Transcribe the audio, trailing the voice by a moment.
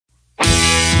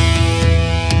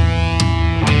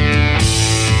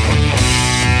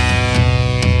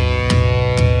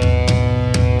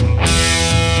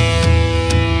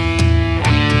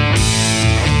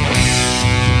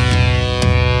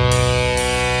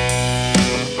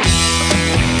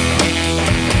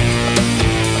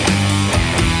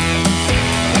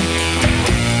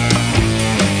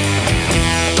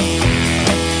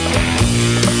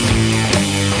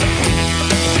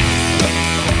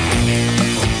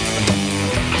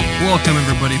Welcome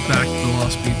everybody back to the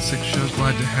Lost Beat 6 show.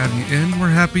 Glad to have you in. We're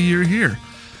happy you're here.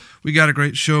 We got a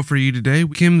great show for you today.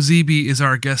 Kim Zsebe is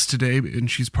our guest today,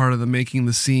 and she's part of the Making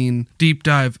the Scene deep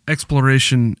dive,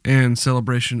 exploration, and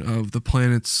celebration of the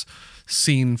PLaNETS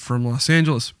scene from Los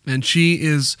Angeles. And she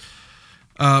is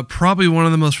probably one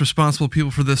of the most responsible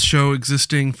people for this show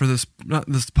existing, for this, not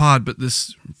this pod, but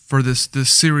this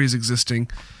series existing,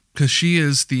 because she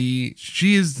is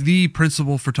the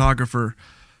principal photographer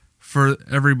for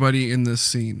everybody in this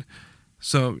scene.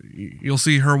 So you'll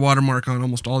see her watermark on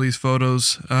almost all these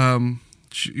photos. Almost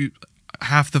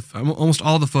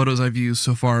all the photos I've used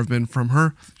so far have been from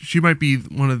her. She might be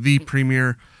one of the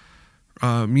premier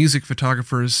music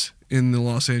photographers in the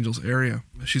Los Angeles area.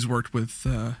 She's worked with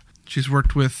the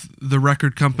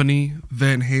record company,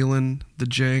 Van Halen, the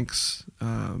Janks,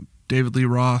 David Lee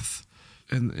Roth,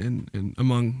 and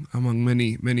among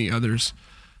many others.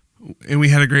 And we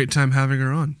had a great time having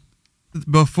her on.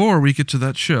 Before we get to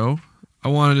that show, I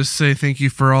wanted to say thank you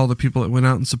for all the people that went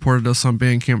out and supported us on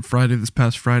Bandcamp Friday this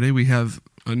past Friday. We have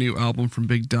a new album from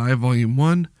Big Die, Volume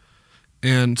 1,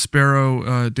 and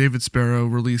David Sparrow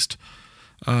released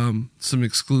some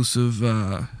exclusive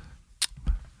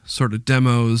sort of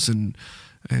demos and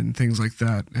things like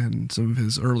that, and some of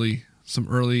his early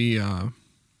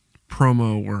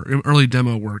promo or early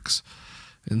demo works,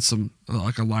 and some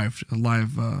like a live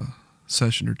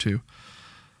session or two.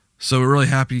 So we're really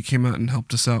happy you came out and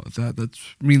helped us out with that. That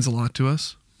means a lot to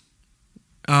us.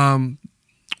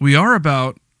 We are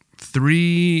about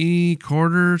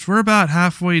 3/4. We're about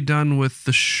halfway done with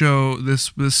the show,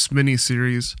 this mini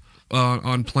series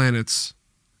on PLaNETS,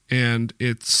 and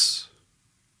it's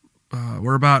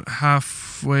we're about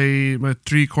halfway, about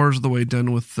 3/4 of the way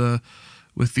done with the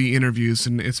interviews,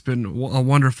 and it's been a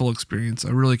wonderful experience. I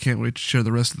really can't wait to share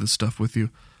the rest of this stuff with you.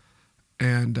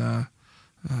 And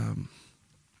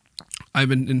I've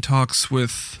been in talks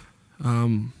with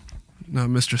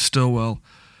Mr. Stillwell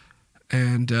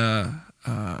and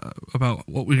about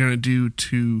what we're going to do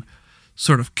to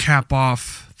sort of cap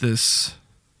off this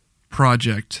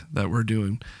project that we're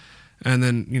doing, and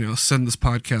then send this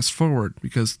podcast forward,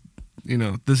 because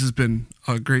this has been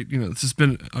a great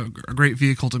a great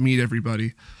vehicle to meet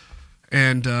everybody,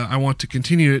 and I want to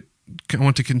continue it. I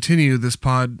want to continue this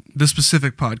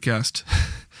specific podcast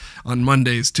on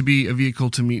Mondays to be a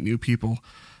vehicle to meet new people.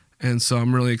 And so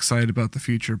I'm really excited about the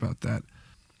future about that.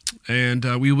 And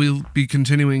we will be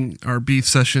continuing our beef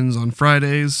sessions on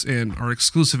Fridays and our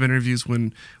exclusive interviews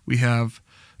when we have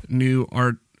new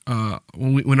art,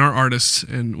 when our artists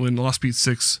and when Lost Beat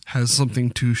 6 has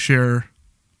something to share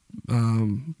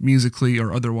musically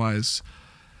or otherwise.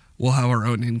 We'll have our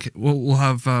own, we'll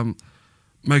have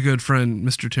my good friend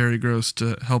Mr. Terry Gross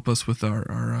to help us with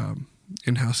our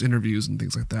in-house interviews and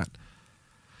things like that.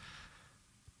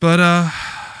 But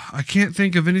I can't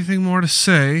think of anything more to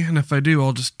say, and if I do,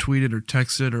 I'll just tweet it or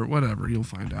text it or whatever. You'll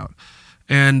find out.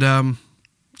 And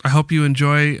I hope you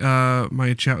enjoy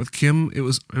my chat with Kim. It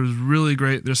was really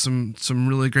great. There's some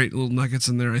really great little nuggets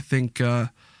in there. I think I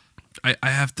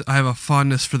have a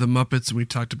fondness for the Muppets, and we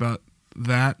talked about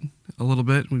that a little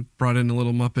bit. We brought in a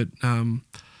little Muppet,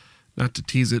 not to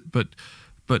tease it, but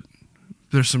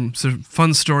there's some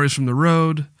fun stories from the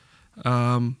road,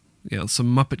 some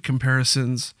Muppet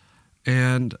comparisons,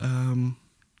 and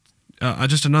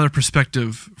just another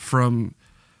perspective from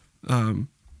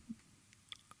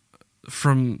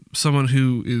someone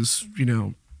who is,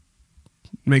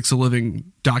 makes a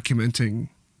living documenting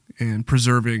and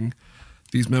preserving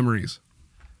these memories.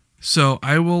 So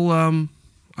I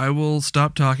will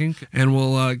stop talking and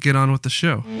we'll get on with the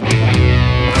show.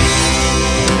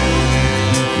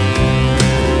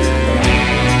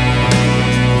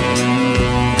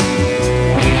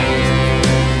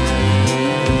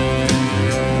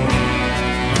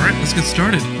 Let's get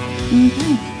started.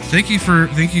 Okay. Thank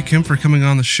you, Kim, for coming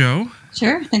on the show.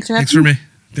 Sure. Thanks for having me.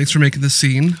 Thanks for making the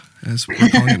scene, as we're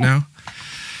calling it now.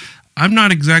 I'm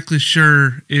not exactly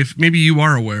sure if maybe you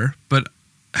are aware, but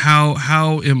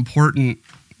how important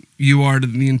you are to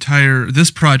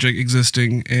this project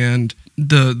existing and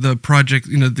the project.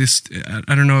 This,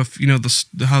 I don't know if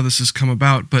how this has come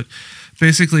about, but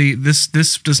basically this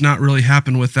does not really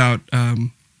happen without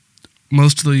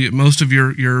most of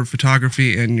your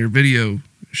photography and your video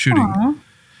shooting. Aww.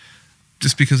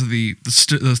 Just because of the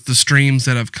streams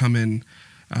that have come in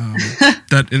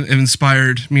that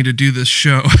inspired me to do this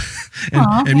show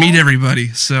and meet everybody.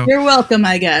 So you're welcome,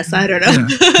 I guess. I don't know.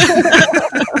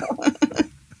 Yeah.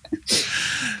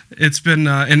 It's been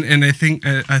and I think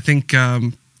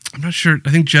I'm not sure.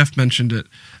 I think Jeff mentioned it,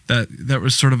 that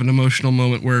was sort of an emotional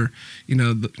moment where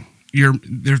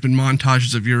there've been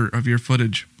montages of your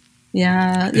footage.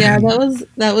 Yeah, And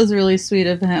that was really sweet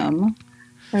of him.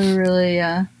 I really,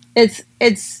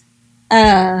 it's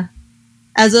uh,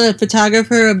 as a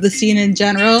photographer of the scene in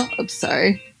general. Oops,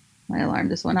 sorry, my alarm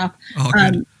just went off. all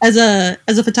good. As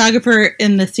a photographer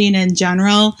in the scene in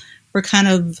general, we're kind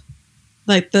of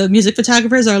like the music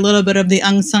photographers are a little bit of the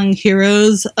unsung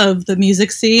heroes of the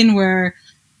music scene, where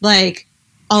like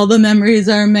all the memories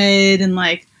are made and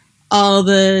like all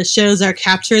the shows are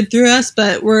captured through us,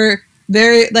 but we're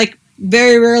very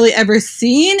rarely ever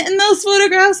seen in those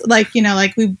photographs. Like, you know,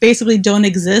 like we basically don't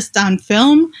exist on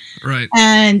film. Right.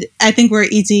 And I think we're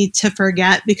easy to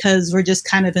forget because we're just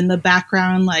kind of in the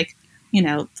background, like, you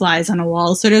know, flies on a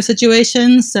wall sort of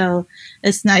situation. So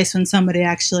it's nice when somebody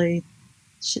actually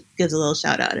gives a little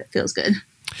shout out. It feels good.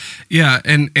 Yeah,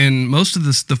 and most of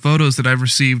the photos that I've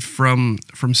received from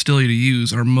Still You to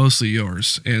Use are mostly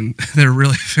yours, and they're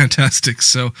really fantastic.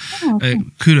 So,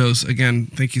 kudos again.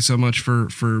 Thank you so much for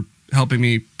helping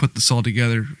me put this all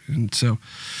together. And so,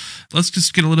 let's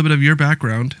just get a little bit of your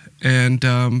background and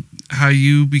how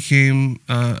you became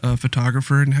a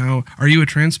photographer, and how are you a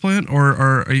transplant or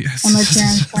are you? I'm a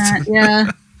transplant.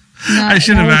 Yeah. I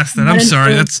should have asked that. I'm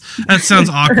sorry. That sounds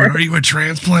awkward. Are you a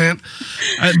transplant?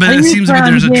 But it seems like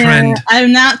there's a trend.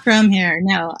 I'm not from here.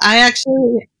 No, I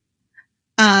actually,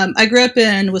 I grew up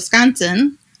in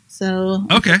Wisconsin, so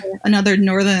okay, another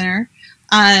northerner,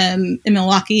 in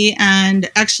Milwaukee, and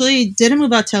actually didn't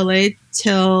move out to LA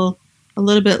till a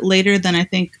little bit later than I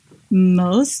think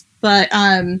most. But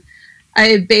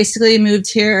I basically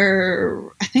moved here.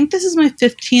 I think this is my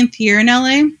 15th year in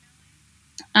LA.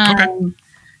 Okay.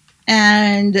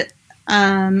 And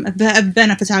I've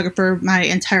been a photographer my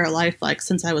entire life, like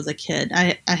since I was a kid.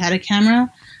 I had a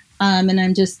camera, and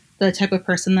I'm just the type of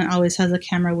person that always has a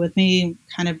camera with me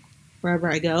kind of wherever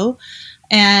I go.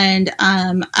 And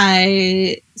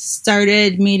I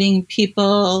started meeting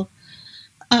people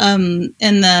in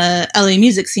the LA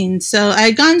music scene. So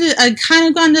I'd kind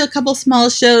of gone to a couple small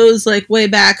shows like way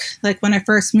back, like when I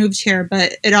first moved here,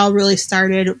 but it all really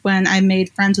started when I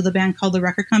made friends with a band called The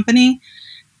Record Company.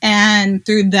 And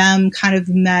through them kind of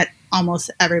met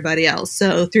almost everybody else.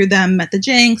 So through them met the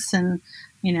Janks, and,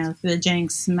 you know, through the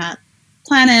Janks met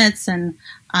PLaNETS, and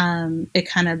it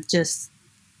kind of just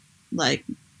like,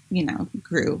 you know,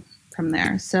 grew from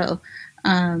there. So,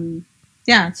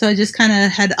 yeah, so I just kind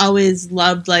of had always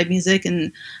loved live music,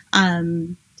 and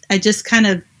I just kind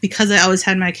of, because I always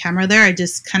had my camera there, I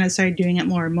just kind of started doing it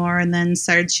more and more, and then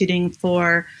started shooting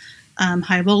for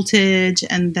High Voltage,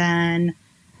 and then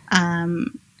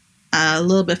a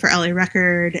little bit for LA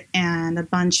Record, and a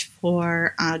bunch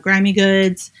for Grimy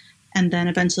Goods, and then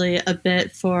eventually a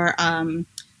bit for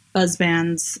buzz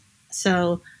bands.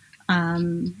 So,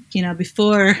 you know,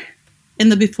 in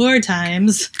the before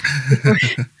times,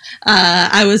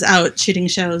 I was out shooting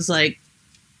shows like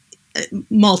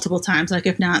multiple times, like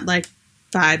if not like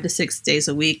 5 to 6 days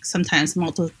a week, sometimes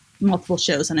multiple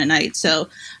shows in a night. So,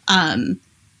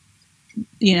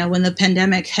 you know, when the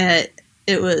pandemic hit,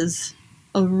 it was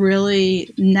a really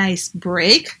nice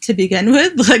break to begin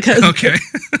with. Like,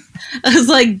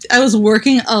 I was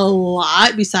working a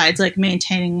lot besides like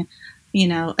maintaining, you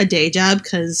know, a day job,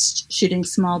 because shooting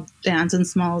small bands and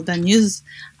small venues,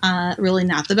 really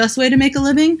not the best way to make a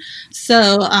living.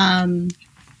 So,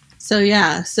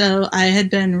 yeah, so I had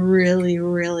been really,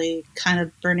 really kind of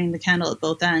burning the candle at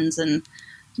both ends, and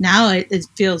now it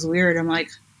feels weird. I'm like,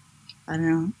 I don't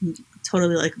know, I'm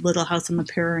totally like Little House on the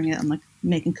Prairie. I'm like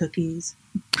making cookies,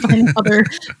 finding other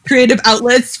creative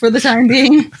outlets for the time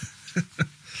being.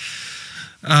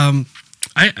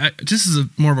 I this is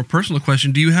more of a personal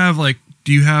question. Do you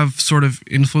have sort of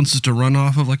influences to run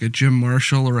off of, like a Jim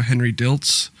Marshall or a Henry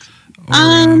Diltz? Or,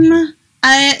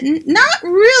 I not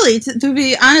really, to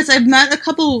be honest. I've met a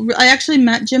couple. I actually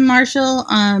met Jim Marshall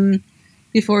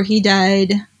before he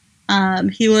died. I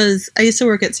used to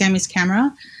work at Sammy's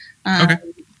Camera. Okay.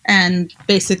 And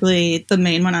basically the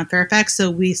main one on Fairfax.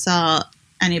 So we saw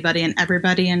anybody and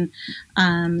everybody. And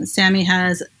Sammy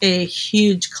has a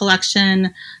huge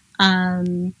collection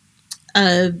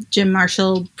of Jim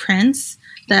Marshall prints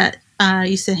that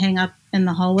used to hang up in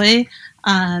the hallway.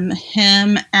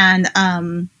 Him and,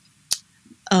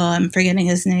 I'm forgetting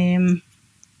his name.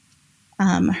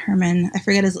 Herman, I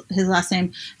forget his last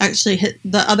name. Actually,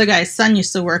 the other guy's son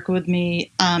used to work with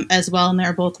me as well, and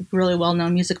they're both really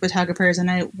well-known music photographers. And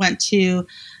I went to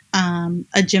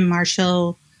a Jim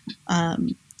Marshall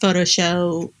photo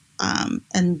show,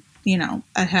 and, you know,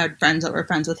 I had friends that were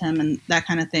friends with him and that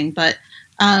kind of thing. But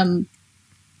I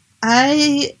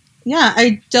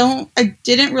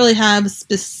didn't really have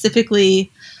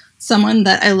specifically someone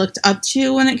that I looked up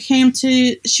to when it came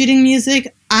to shooting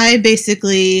music. I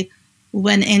basically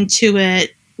went into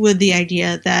it with the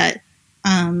idea that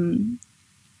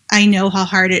I know how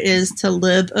hard it is to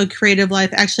live a creative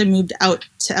life. I actually moved out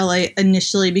to LA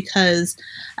initially because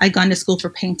I'd gone to school for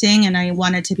painting and I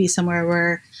wanted to be somewhere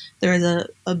where there was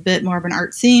a bit more of an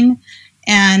art scene.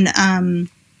 And,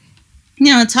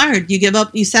 it's hard. You give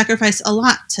up, you sacrifice a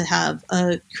lot to have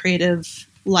a creative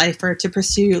life or to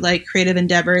pursue like creative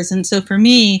endeavors. And so for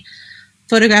me,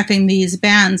 photographing these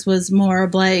bands was more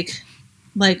of like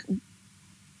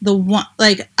the one,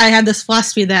 like I had this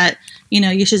philosophy that,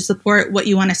 you should support what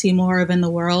you want to see more of in the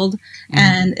world. Mm-hmm.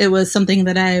 And it was something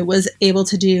that I was able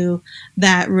to do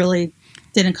that really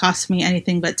didn't cost me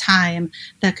anything but time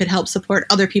that could help support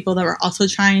other people that were also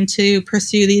trying to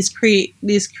pursue these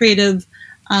creative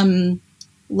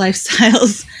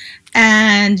lifestyles.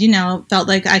 And, felt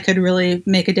like I could really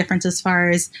make a difference as far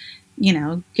as,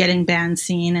 getting bands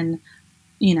seen. And,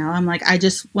 I'm like, I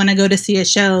just want to go to see a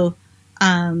show.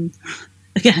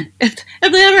 Again, if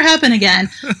they ever happen again,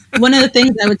 one of the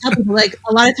things I would tell people, like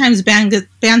a lot of times bands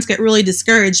get really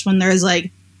discouraged when there's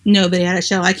like nobody at a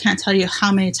show. I can't tell you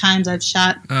how many times I've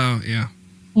shot,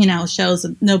 shows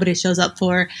that nobody shows up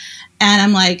for. And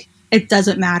I'm like, it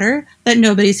doesn't matter that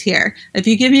nobody's here. If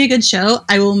you give me a good show,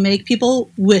 I will make people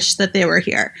wish that they were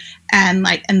here and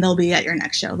they'll be at your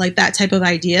next show. Like that type of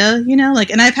idea,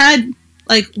 and I've had,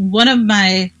 like one of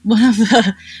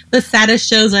the saddest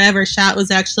shows I ever shot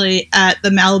was actually at the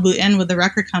Malibu Inn with the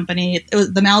record company.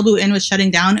 The Malibu Inn was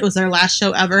shutting down. It was their last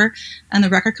show ever. And the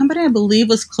record company, I believe,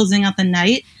 was closing out the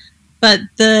night. But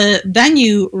the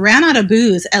venue ran out of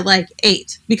booze at like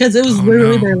 8 because it was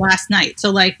literally their last night. So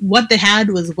like what they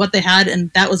had was what they had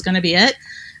and that was going to be it.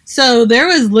 So there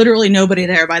was literally nobody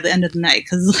there by the end of the night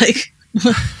because like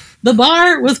the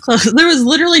bar was closed. There was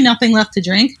literally nothing left to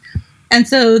drink. And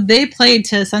so they played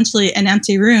to essentially an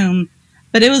empty room,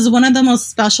 but it was one of the most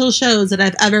special shows that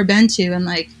I've ever been to. And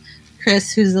like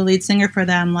Chris, who's the lead singer for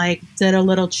them, like did a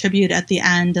little tribute at the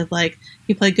end of like,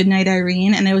 he played Goodnight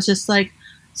Irene. And it was just like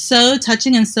so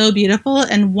touching and so beautiful.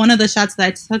 And one of the shots that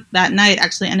I took that night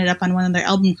actually ended up on one of their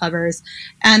album covers.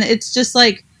 And it's just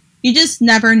like, you just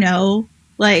never know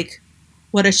like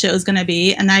what a show is going to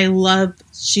be. And I love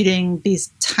shooting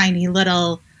these tiny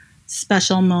little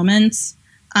special moments.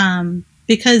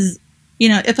 Because,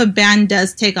 if a band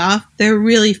does take off, they're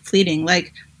really fleeting.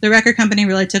 Like the record company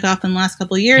really took off in the last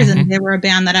couple of years and they were a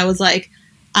band that I was like,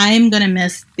 I'm going to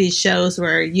miss these shows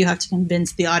where you have to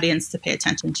convince the audience to pay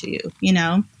attention to you,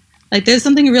 like there's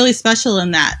something really special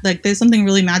in that. Like there's something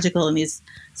really magical in these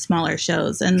smaller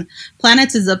shows, and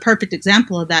PLaNETS is a perfect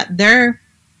example of that. They're,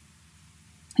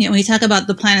 when you talk about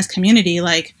the PLaNETS community,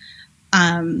 like,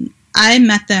 I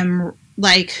met them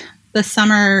like the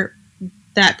summer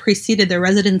that preceded their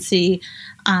residency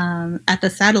at the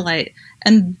Satellite.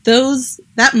 And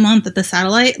that month at the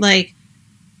Satellite, like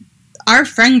our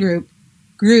friend group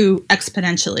grew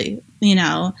exponentially,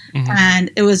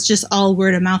 and it was just all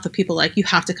word of mouth of people like, you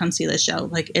have to come see this show.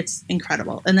 Like it's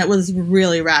incredible. And it was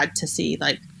really rad to see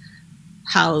like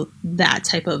how that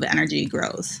type of energy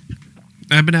grows.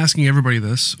 I've been asking everybody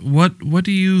this. What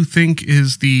do you think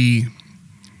is the,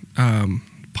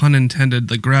 pun intended,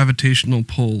 the gravitational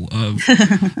pull of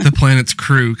the PLaNETS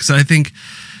crew? Because I think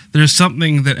there's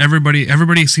something that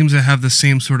everybody seems to have the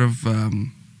same sort of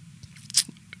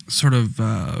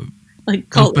like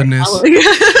cult openness,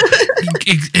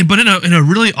 but in a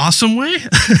really awesome way.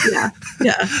 yeah.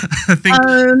 I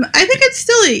think it's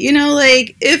Stilly.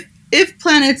 Like if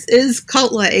PLaNETS is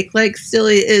cult like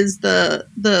Stilly is the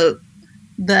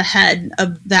head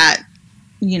of that.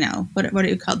 What do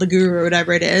you call it? The guru or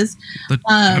whatever it is.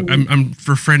 I'm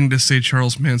refraining to say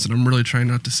Charles Manson. I'm really trying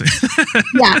not to say that.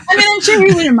 Yeah. I mean, I'm sure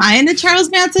he wouldn't mind a Charles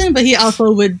Manson, but he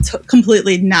also would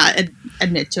completely not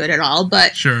admit to it at all.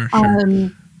 But sure.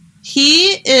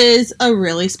 He is a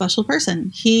really special person.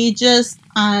 He just,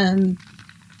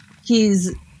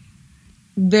 he's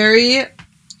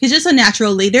just a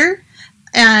natural leader.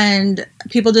 And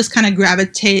people just kind of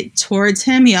gravitate towards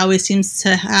him. He always seems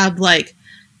to have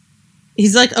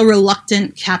he's like a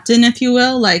reluctant captain, if you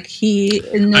will. Like he,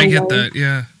 in no way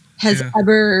has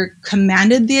ever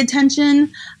commanded the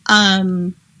attention.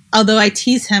 Although I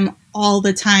tease him all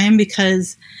the time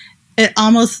because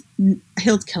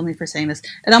he'll kill me for saying this.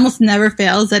 It almost never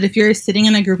fails that if you're sitting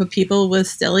in a group of people with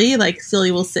Stilly, like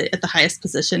Stilly will sit at the highest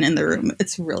position in the room.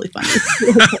 It's really funny.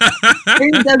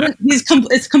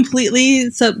 It's completely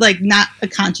not a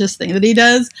conscious thing that he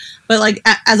does, but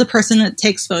as a person that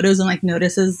takes photos and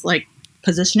notices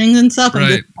positionings and stuff,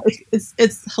 right.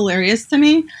 It's hilarious to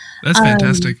me. That's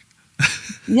fantastic.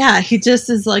 Yeah, he just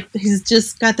is he's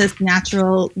just got this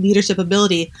natural leadership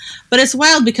ability. But it's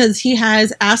wild because he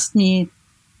has asked me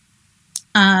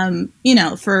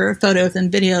for photos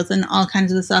and videos and all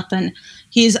kinds of stuff. And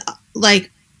he's like,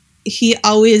 he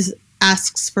always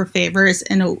asks for favors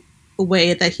in a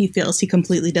way that he feels he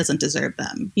completely doesn't deserve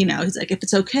them. He's like, if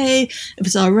it's okay, if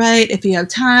it's all right, if you have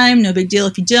time, no big deal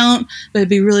if you don't, but it'd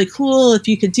be really cool if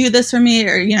you could do this for me.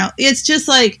 Or, it's just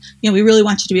like, we really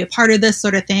want you to be a part of this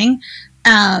sort of thing.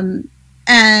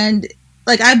 And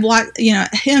like, I've watched,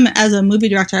 him as a movie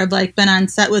director, I've like been on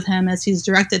set with him as he's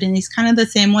directed, and he's kind of the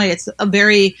same way. It's a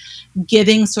very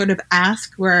giving sort of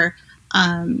ask where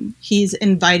he's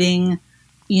inviting,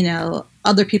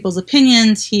 other people's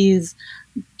opinions. He's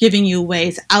giving you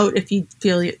ways out if you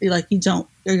feel like you don't,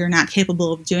 or you're not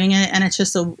capable of doing it. And it's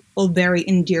just a very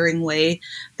endearing way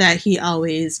that he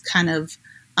always kind of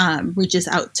reaches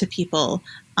out to people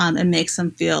and makes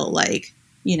them feel like,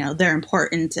 they're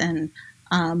important, and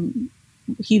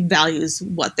he values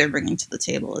what they're bringing to the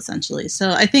table, essentially.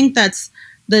 So I think that's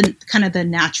the kind of the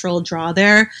natural draw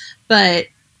there. But,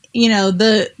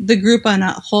 the group on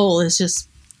a whole is just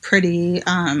pretty,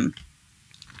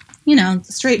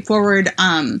 straightforward,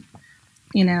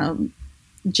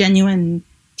 genuine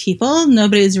people.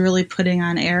 Nobody's really putting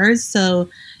on airs. So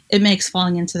it makes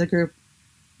falling into the group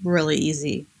really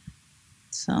easy.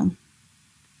 So.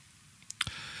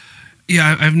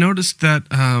 Yeah, I've noticed that,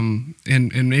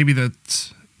 and maybe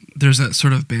there's that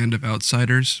sort of band of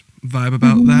outsiders vibe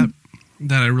about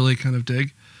that I really kind of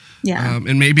dig. Yeah,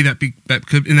 and maybe that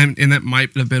could, and that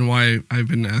might have been why I've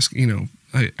been asking.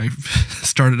 I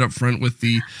started up front with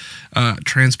the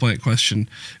transplant question,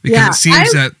 because it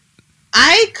seems that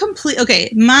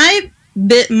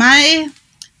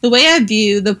the way I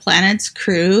view the PLaNETS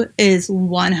crew is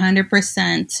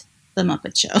 100% the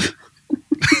Muppet Show.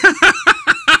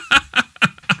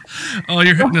 Oh,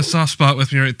 you're hitting a soft spot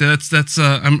with me right there. I've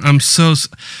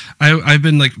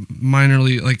been like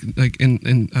minorly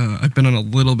I've been on a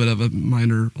little bit of a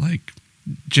minor like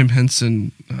Jim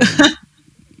Henson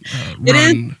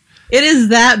run. It is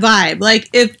that vibe. Like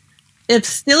if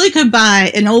Stilly could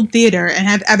buy an old theater and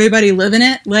have everybody live in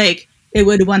it, like it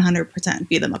would 100%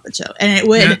 be the Muppet Show, and it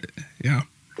would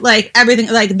like everything,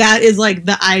 like that is like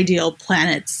the ideal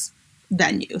PLaNETS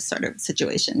venue sort of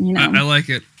situation. I like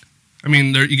it. I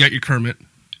mean, there you got your Kermit.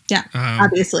 Yeah,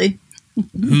 obviously.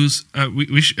 Who's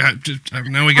we should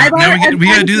now we got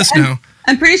to do this now.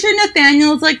 I'm pretty sure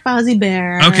Nathaniel's like Fozzie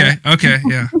Bear. Okay,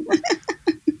 yeah.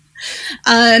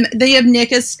 Then you have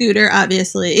Nick as Scooter,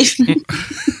 obviously.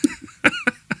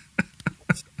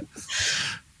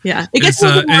 Yeah, it gets a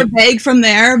little more vague from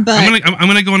there, but I'm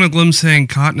gonna go on a limb saying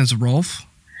Cotton as Rolf.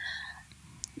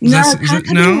 Is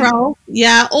that Rolf?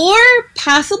 Yeah, or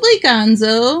possibly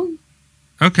Gonzo.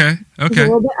 Okay. He's a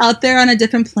little bit out there on a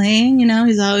different plane,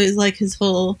 he's always like his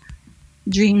whole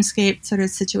dreamscape sort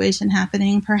of situation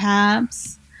happening,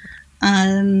 perhaps.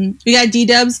 We got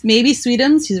D-Dubs, maybe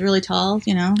Sweetums. He's really tall,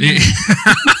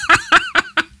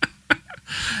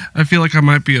 I feel like I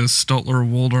might be a Stoltler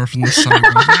Waldorf in this song.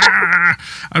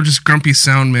 I'm just grumpy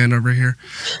sound man over here.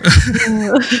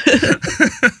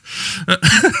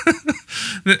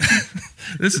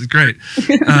 This is great.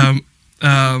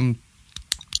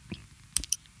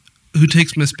 Who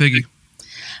takes Miss Piggy?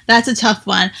 That's a tough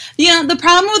one. The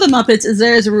problem with the Muppets is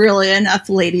there's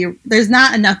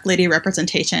not enough lady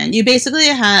representation. You basically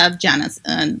have Janice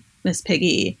and Miss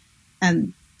Piggy,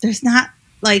 and there's not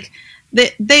like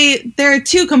they're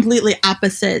two completely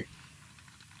opposite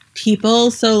people.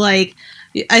 So like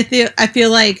I feel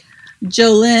like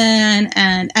Jolene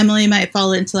and Emily might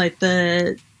fall into like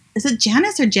is it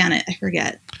Janice or Janet? I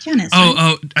forget. Janice.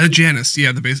 Janice.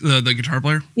 Yeah, the guitar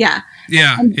player. Yeah.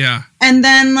 Yeah. And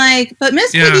then but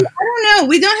Miss Piggy, I don't know.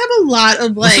 We don't have a lot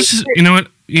of like. You know what?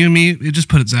 You and me, you just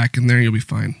put Zach in there, you'll be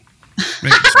fine. Just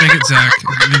make it Zach.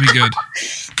 It'll be good.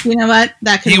 You know what?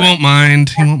 That could. He won't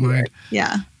mind.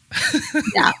 Yeah.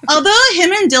 Yeah. Although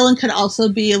him and Dylan could also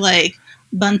be like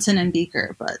Bunsen and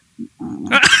Beaker, but.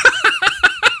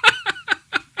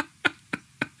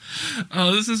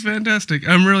 Oh, this is fantastic!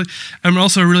 I'm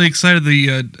also really excited.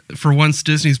 For once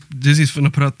Disney's going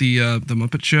to put out the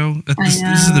Muppet Show. This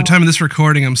is the time of this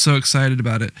recording. I'm so excited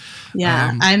about it.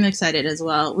 Yeah, I'm excited as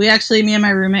well. Me and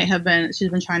my roommate she's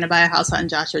been trying to buy a house on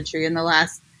Joshua Tree, and our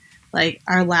last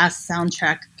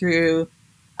soundtrack through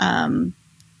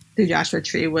Joshua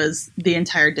Tree was the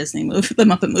entire Disney movie, the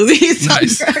Muppet movie.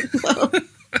 Nice.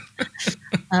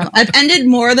 I've ended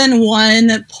more than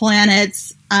one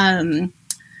PLaNETS.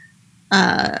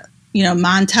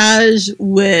 Montage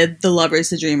with the Lovers,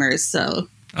 the Dreamers. So.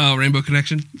 Oh, Rainbow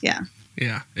Connection. Yeah.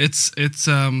 Yeah, it's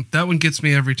that one gets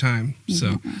me every time.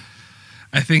 So,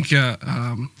 I think,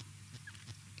 and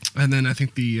then I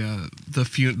think the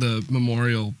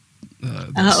memorial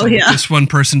This one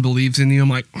person believes in you. I'm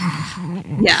like,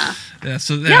 yeah.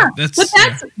 So that's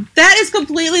that is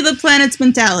completely the Planet's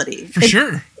mentality for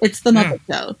sure. It's the Muppet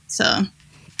Show. So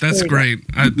that's great.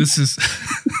 This is.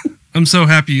 I'm so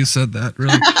happy you said that.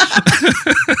 Really.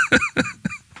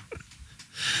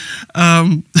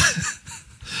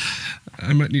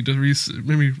 I might need to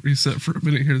reset for a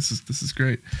minute here. This is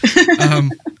great.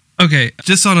 Okay,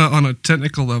 just on a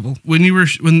technical level, when you were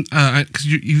because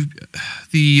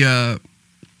the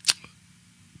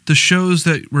shows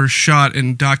that were shot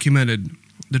and documented,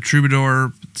 the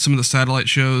Troubadour, some of the satellite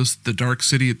shows, the Dark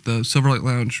City at the Silverlight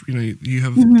Lounge, you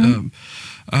have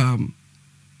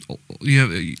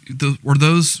were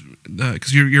those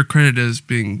because you're credited as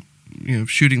being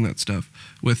shooting that stuff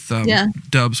with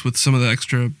dubs with some of the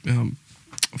extra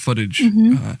footage.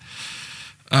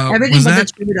 Everything but the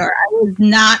Troubadour. I was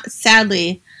not,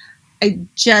 sadly, I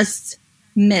just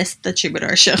missed the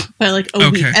Troubadour show by like a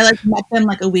week. I met them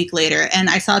like a week later, and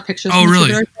I saw pictures of the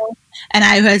Troubadour show, and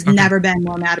I has never been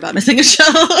more mad about missing a show.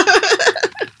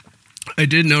 I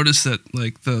did notice that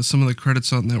like some of the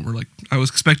credits on that were like, I was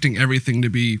expecting everything to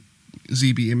be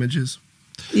Zsebe images.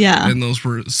 Yeah. And those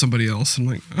were somebody else. I'm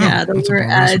like, those were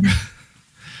Ed.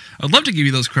 I'd love to give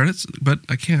you those credits, but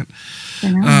I can't.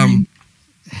 I know.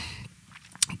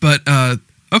 But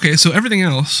okay, so everything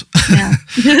else. Yeah.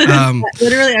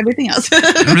 Literally everything else.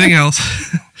 Everything else.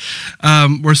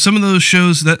 Were some of those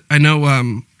shows that I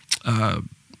know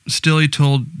Stilly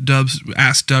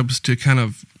asked Dubs to kind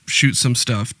of shoot some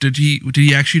stuff. Did he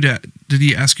ask you to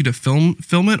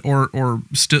film it or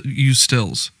use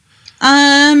stills?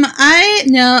 I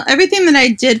know everything that I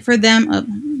did for them. Oh,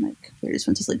 my computer just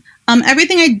went to sleep.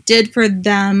 Everything I did for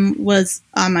them was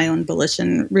on my own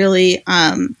volition, really.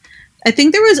 I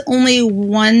think there was only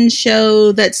one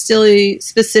show that Stilly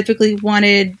specifically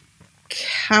wanted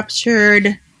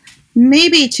captured,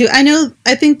 maybe two. I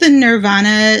think the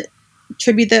Nirvana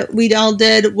tribute that we all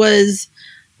did was,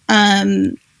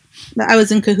 I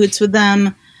was in cahoots with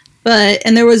them,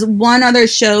 and there was one other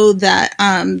show that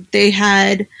they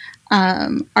had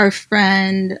our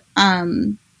friend,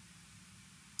 God,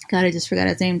 I just forgot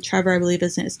his name, Trevor, I believe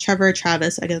his name is Trevor or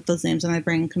Travis. I get those names in my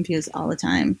brain confused all the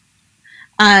time.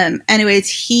 Anyways,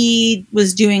 he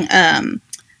was doing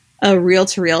a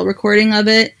reel-to-reel recording of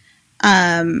it,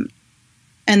 and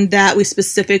that we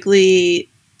specifically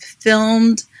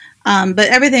filmed. But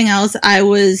everything else, I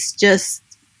was just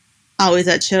always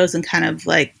at shows and kind of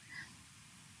like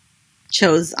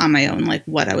chose on my own, like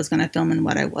what I was going to film and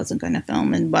what I wasn't going to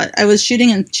film, and what I was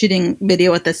shooting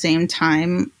video at the same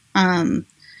time.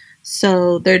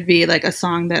 So there'd be like a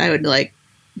song that I would like,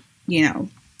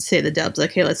 say the Dubs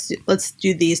like, hey, let's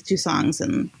do these two songs,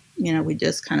 and we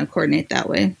just kind of coordinate that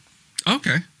way.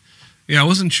 Okay. Yeah, I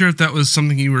wasn't sure if that was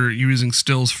something you were using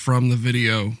stills from the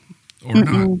video or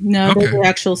not. No, those were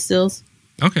actual stills.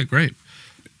 Okay, great.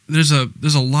 There's a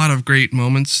lot of great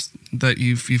moments that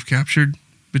you've captured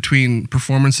between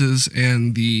performances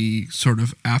and the sort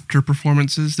of after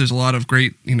performances. There's a lot of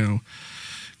great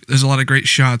there's a lot of great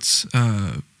shots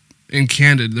in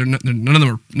candid. None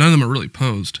of them are really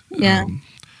posed. Yeah.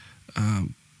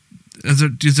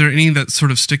 Is there any that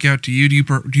sort of stick out to you? Do you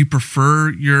prefer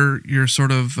your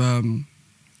sort of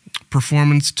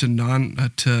performance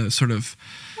to sort of?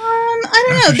 I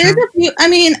don't know. There's a few. I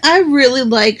mean, I really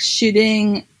like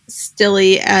shooting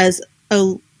Stilly as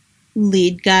a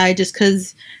lead guy, just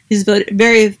because he's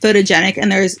very photogenic,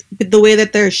 and there's the way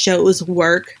that their shows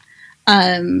work.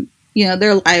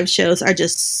 Their live shows are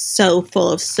just so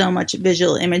full of so much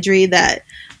visual imagery that.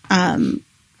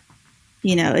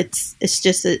 It's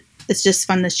just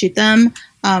fun to shoot them.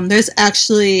 There's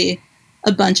actually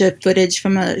a bunch of footage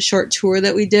from a short tour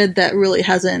that we did that really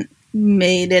hasn't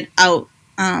made it out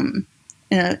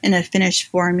in a finished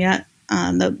form yet.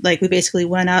 We basically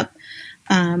went up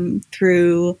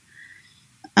through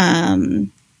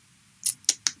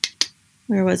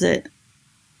where was it?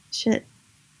 Shit.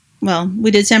 Well,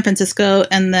 we did San Francisco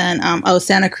and then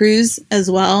Santa Cruz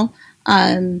as well.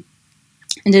 And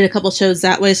did a couple shows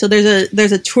that way. So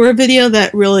there's a tour video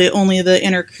that really only the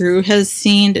inner crew has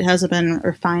seen. It hasn't been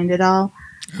refined at all.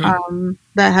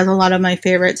 That has a lot of my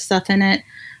favorite stuff in it.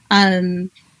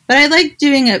 But I like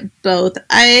doing it both.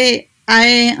 I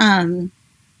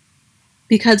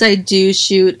because I do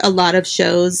shoot a lot of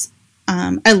shows.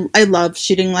 I love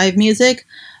shooting live music,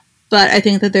 but I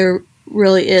think that there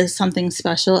really is something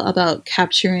special about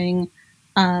capturing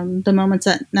the moments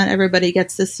that not everybody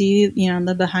gets to see,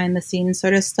 the behind the scenes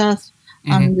sort of stuff,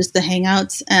 just the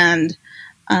hangouts. And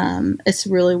it's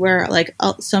really where like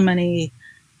so many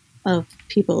of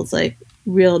people's like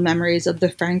real memories of the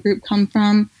friend group come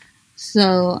from.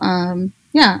 So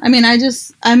Yeah, I mean,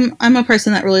 I'm a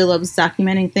person that really loves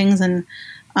documenting things, and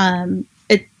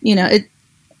it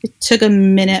took a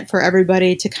minute for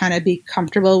everybody to kind of be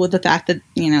comfortable with the fact that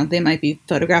they might be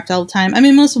photographed all the time. I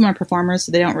mean, most of them are performers,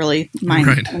 so they don't really mind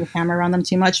having the camera around them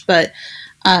too much. But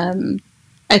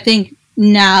I think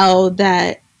now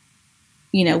that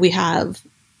we have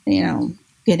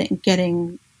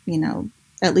getting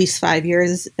at least 5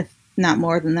 years, if not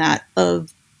more than that,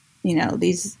 of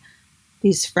these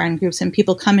friend groups and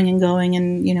people coming and going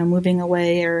and, moving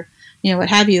away or, what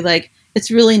have you. Like,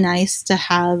 it's really nice to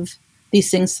have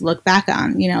these things to look back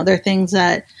on. They're things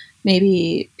that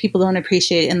maybe people don't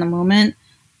appreciate in the moment,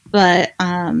 but,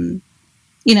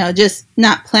 just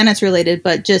not PLaNETS related,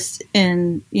 but just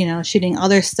in, shooting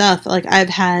other stuff. Like, I've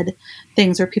had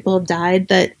things where people have died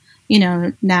that,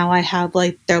 now I have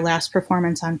like their last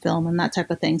performance on film and that type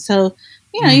of thing. So,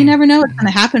 you never know what's going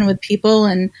to happen with people.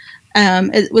 And,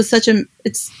 it was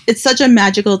it's such a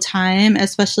magical time,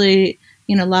 especially,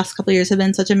 last couple of years have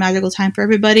been such a magical time for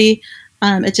everybody.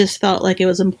 It just felt like it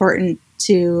was important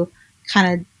to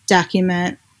kind of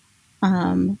document,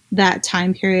 that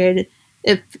time period,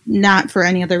 if not for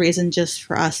any other reason, just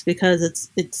for us, because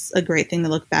it's a great thing to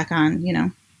look back on,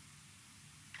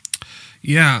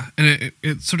 Yeah. And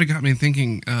it sort of got me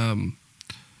thinking, I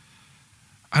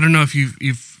don't know if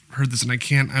you've heard this,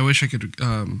 and I wish I could,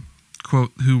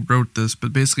 quote who wrote this,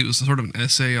 but basically it was sort of an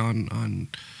essay on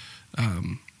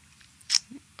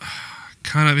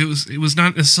kind of, it was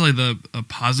not necessarily a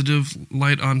positive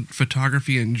light on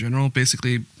photography in general.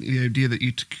 Basically, the idea that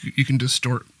you can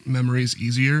distort memories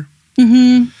easier,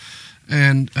 and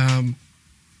I'm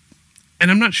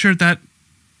not sure that.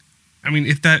 I mean,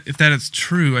 if that is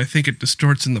true, I think it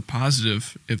distorts in the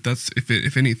positive.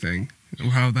 If anything,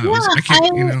 how that was. I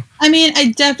can't. I mean,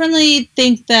 I definitely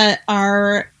think that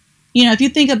if you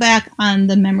think back on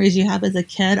the memories you have as a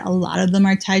kid, a lot of them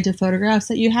are tied to photographs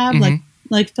that you have.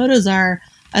 Like photos are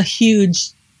a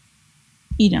huge,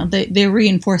 they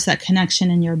reinforce that connection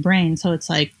in your brain. So it's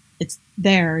like, it's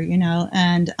there,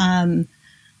 and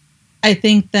I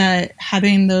think that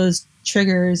having those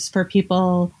triggers for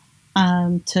people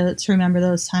to remember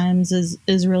those times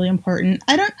is really important.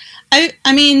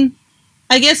 I mean,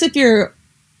 I guess if you're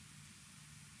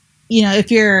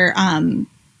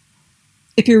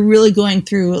really going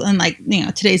through, and like,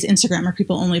 today's Instagram where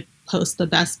people only post the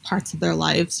best parts of their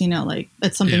lives, like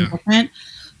that's something different.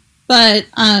 But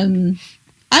I'm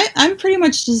pretty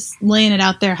much just laying it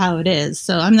out there how it is.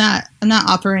 So I'm not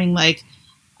offering like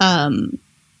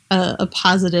a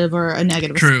positive or a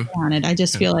negative spin on it. I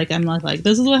just feel like I'm like,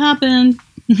 this is what happened.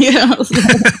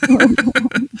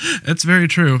 That's very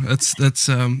true. That's there's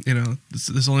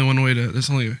only one way to. There's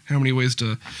only how many ways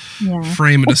to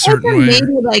frame it a certain way.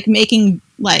 Maybe like making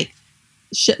like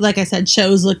I said,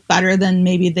 shows look better than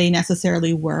maybe they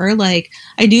necessarily were. Like,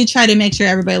 I do try to make sure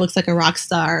everybody looks like a rock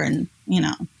star, and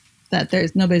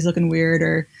that nobody's looking weird,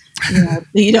 or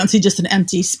you don't see just an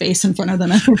empty space in front of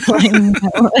them as they're playing.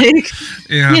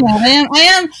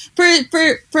 I am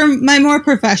for my more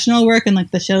professional work and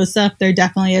like the show stuff. There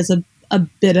definitely is a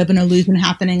bit of an illusion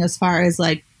happening as far as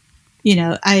like,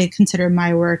 I consider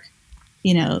my work,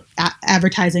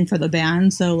 advertising for the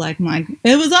band. So like,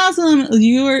 it was awesome.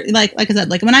 You were like I said,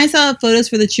 like when I saw photos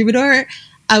for the Troubadour,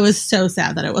 I was so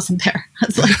sad that I wasn't there. I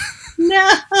was like,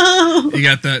 no. You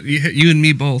got that. You and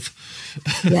me both.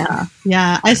 Yeah.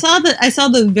 I saw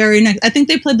the very next. I think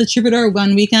they played the Troubadour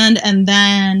one weekend, and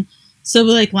then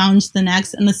Silver Lake Lounge the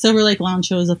next. And the Silver Lake Lounge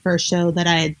show was the first show that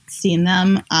I had seen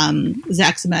them.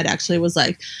 Zsebe actually was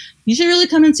like, "You should really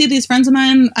come and see these friends of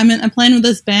mine. I'm playing with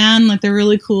this band. Like, they're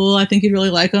really cool. I think you'd really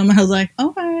like them." And I was like,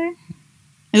 okay.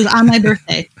 It was on my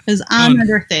birthday. It was on my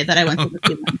birthday that I went to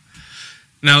see them.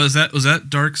 Now, was that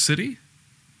Dark City?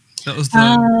 That was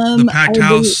the packed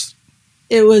house.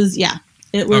 It was, yeah.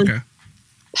 It was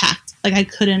packed. Like, I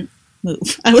couldn't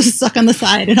move. I was stuck on the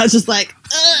side, and I was just like,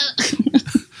 ugh.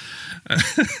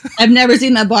 I've never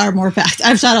seen that bar more packed.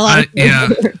 I've shot a lot of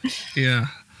Yeah.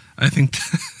 I think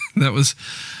that was.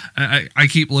 I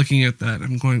keep looking at that.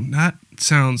 I'm going, that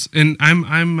sounds, and I've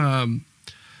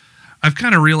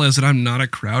kind of realized that I'm not a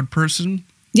crowd person.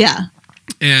 Yeah.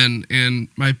 And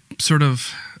my sort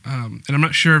of, and I'm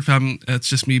not sure if it's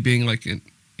just me being like,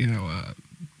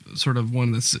 sort of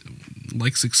one that's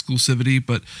likes exclusivity,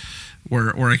 but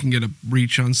where I can get a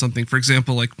reach on something. For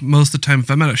example, like most of the time,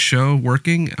 if I'm at a show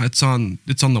working, it's on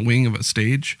the wing of a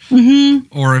stage,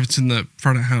 or if it's in the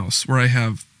front of house where I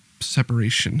have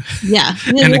separation. Yeah.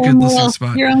 And a good listening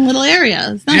spot. Your own little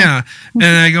area. Nice. Yeah. And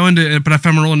I go into it, but if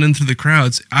I'm rolling in through the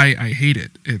crowds, I hate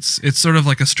it. It's sort of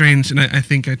like a strange, and I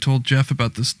think I told Jeff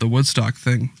about this, the Woodstock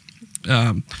thing,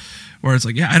 where it's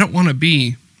like, yeah, I don't want to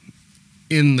be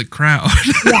in the crowd.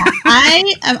 Yeah,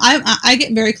 I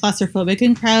get very claustrophobic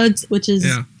in crowds, which is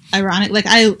ironic. Like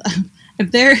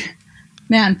if they're,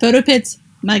 man, photo pits,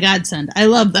 my godsend. I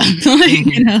love them. Like,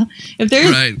 you know, if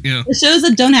there's the shows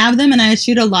that don't have them, and I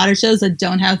shoot a lot of shows that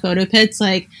don't have photo pits,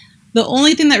 like the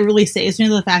only thing that really saves me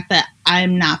is the fact that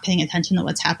I'm not paying attention to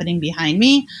what's happening behind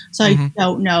me. So I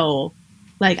don't know,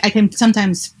 like I can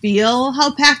sometimes feel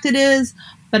how packed it is,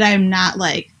 but I'm not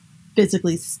like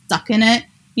physically stuck in it,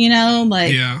 you know,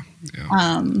 like,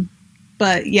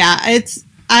 but yeah, it's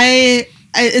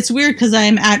weird because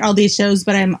I'm at all these shows,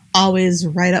 but I'm always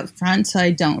right up front, so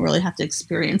I don't really have to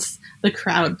experience the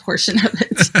crowd portion of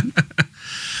it.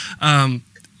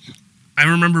 I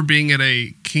remember being at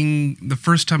the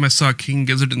first time I saw King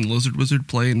Gizzard and the Lizard Wizard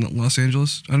play in Los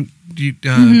Angeles.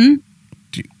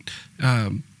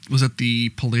 Was at the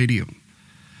Palladium.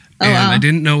 And I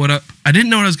didn't know what I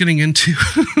was getting into.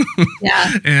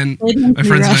 Yeah. And my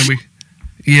friends and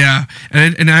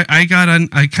I, I kind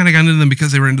of got into them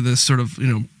because they were into this sort of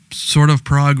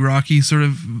prog rocky sort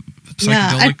of psychedelic.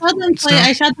 Yeah, I saw them play.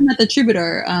 I shot them at the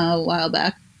Troubadour a while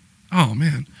back. Oh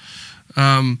man,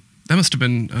 that must have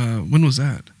been when was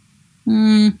that?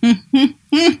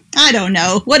 I don't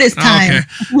know. What is time?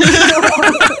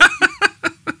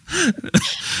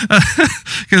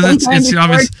 Because it's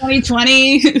obvious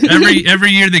 2020.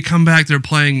 every year they come back, they're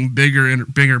playing bigger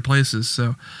and bigger places.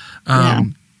 So,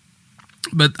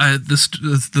 but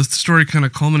the story kind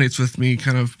of culminates with me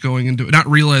kind of going into it, not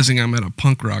realizing I'm at a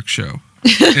punk rock show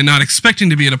and not expecting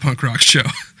to be at a punk rock show.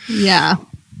 Yeah,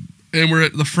 and we're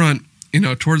at the front,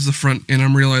 towards the front, and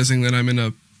I'm realizing that I'm going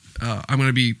to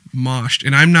be moshed,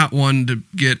 and I'm not one to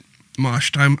get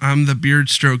moshed. I'm the beard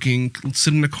stroking,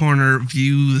 sit in the corner,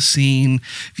 view the scene,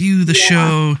 view the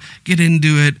show, get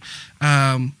into it.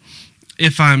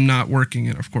 If I'm not working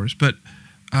it, of course. But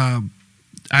I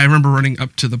remember running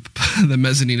up to the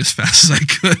mezzanine as fast as I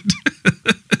could.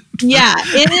 Yeah,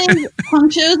 it is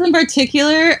punk shows in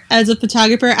particular. As a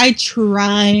photographer, I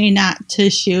try not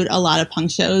to shoot a lot of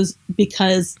punk shows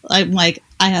because I'm like,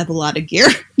 I have a lot of gear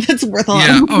that's worth a lot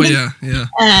of money. Oh yeah.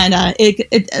 And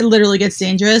it literally gets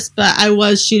dangerous. But I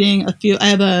was shooting a few. I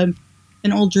have an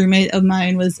old roommate of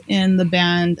mine was in the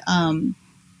band.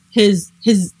 His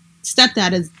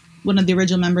stepdad is one of the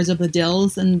original members of the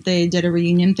Dills, and they did a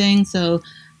reunion thing. So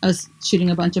I was shooting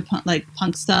a bunch of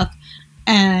punk stuff,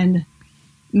 and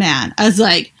man, I was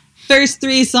like, there's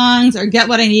 3 songs or get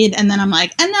what I need. And then I'm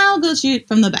like, and now I'll go shoot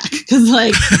from the back. Cause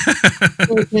like,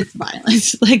 it's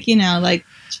violence, like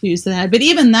choose the head. But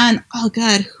even then, oh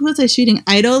God, who was I shooting?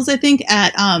 Idols, I think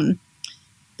at,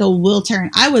 the Wiltern.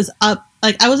 I was up,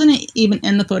 I wasn't even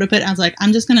in the photo pit. I was like, I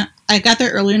got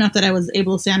there early enough that I was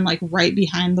able to stand right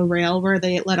behind the rail where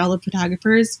they let all the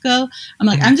photographers go. I'm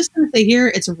like, I'm just going to stay here.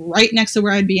 It's right next to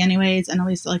where I'd be anyways. And at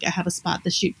least I have a spot to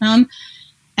shoot from.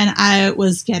 And I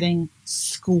was getting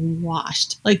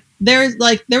squashed. There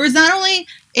was not only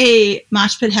a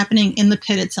mosh pit happening in the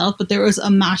pit itself, but there was a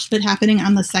mosh pit happening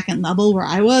on the second level where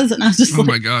I was. And I was just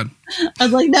my God. I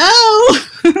was like, no.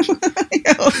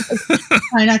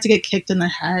 Trying not to get kicked in the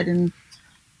head. And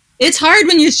it's hard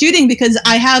when you're shooting because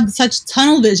I have such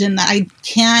tunnel vision that I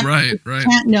can't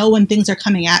know when things are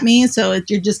coming at me. So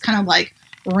you're just kind of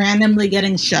randomly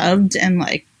getting shoved and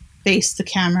face the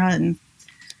camera, and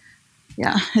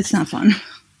yeah, it's not fun.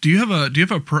 Do you have a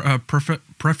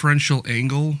preferential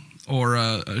angle or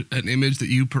an image that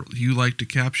you like to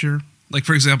capture?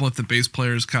 For example, if the bass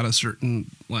player's got a certain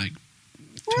torque.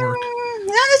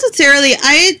 Not necessarily.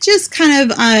 I just kind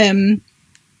of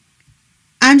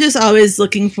I'm just always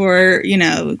looking for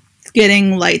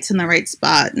getting lights in the right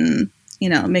spot and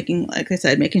making, like I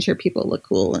said, making sure people look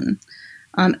cool, and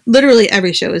literally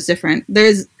every show is different.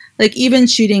 There's even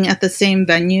shooting at the same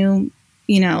venue.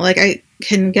 I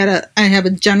have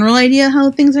a general idea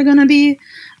how things are going to be,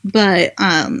 but,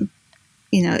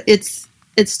 it's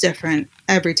different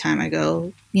every time I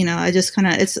go. I just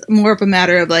it's more of a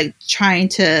matter of trying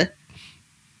to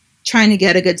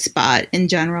get a good spot in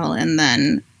general. And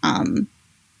then,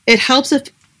 it helps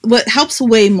what helps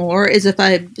way more is if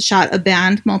I've shot a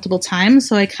band multiple times.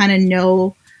 So I kind of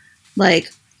know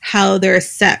how their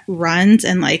set runs,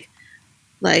 and like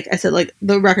I said,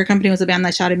 the record company was a band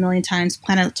I shot 1 million times.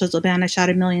 PLaNETS was a band I shot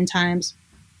 1 million times.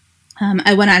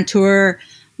 I went on tour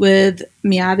with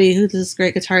Miyabi, who's this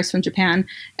great guitarist from Japan.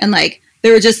 And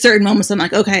there were just certain moments I'm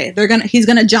like, okay, he's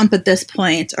going to jump at this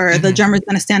point, or the drummer's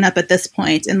going to stand up at this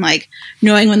point. And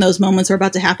knowing when those moments are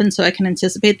about to happen so I can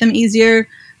anticipate them easier,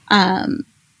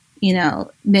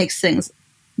 makes things,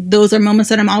 those are moments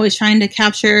that I'm always trying to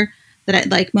capture,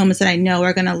 that I moments that I know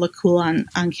are going to look cool on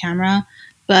camera.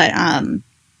 But,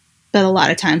 but a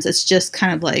lot of times it's just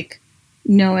kind of like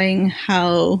knowing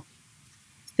how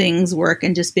things work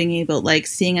and just being able, like,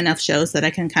 seeing enough shows that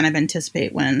I can kind of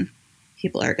anticipate when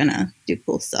people are gonna do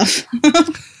cool stuff.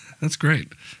 That's great.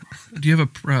 Do you have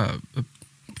a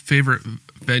favorite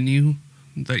venue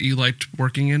that you liked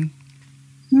working in?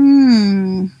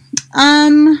 I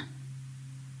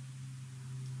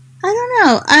don't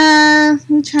know. Let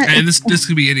me try. And this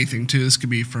could be anything too. This could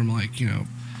be from, like,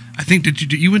 I think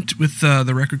you went with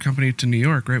the record company to New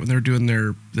York, right, when they were doing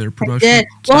their promotion? I did.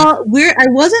 Well, I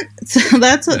wasn't. So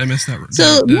that's what I missed that.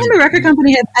 So me and the record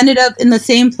company have ended up in the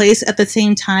same place at the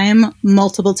same time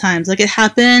multiple times. Like, it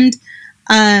happened.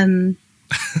 The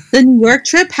New York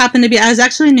trip happened to be. I was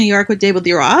actually in New York with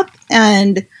Lee Roth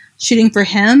and shooting for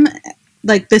him,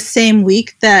 like, the same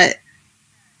week that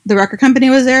the record company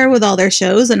was there with all their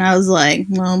shows, and I was like,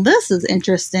 well, this is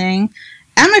interesting.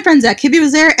 And my friend Zach Kibbe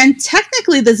was there, and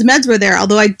technically the Zmeds were there,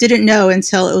 although I didn't know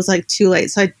until it was, like, too late.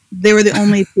 So they were the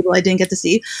only people I didn't get to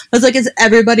see. I was like, it's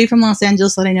everybody from Los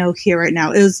Angeles that I know here right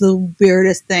now. It was the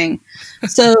weirdest thing.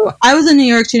 So I was in New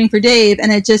York shooting for Dave,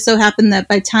 and it just so happened that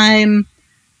by time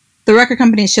the record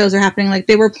company shows are happening, like,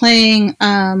 they were playing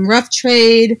Rough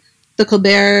Trade, the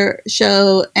Colbert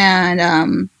Show,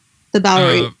 and the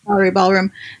Bowery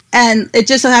Ballroom. And it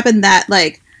just so happened that,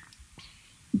 like,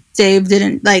 Dave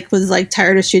was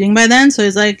tired of shooting by then, so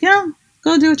he's like, yeah,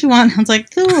 go do what you want. I was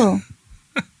like, cool.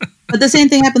 But the same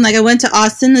thing happened. Like, I went to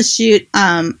Austin to shoot.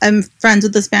 I'm friends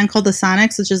with this band called the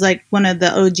Sonics, which is, like, one of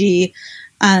the OG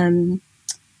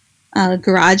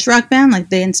garage rock band. Like,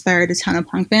 they inspired a ton of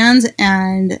punk bands,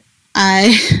 and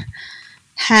I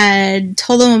had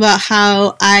told them about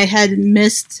how I had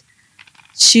missed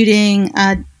shooting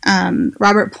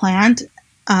Robert Plant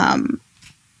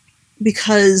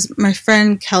because my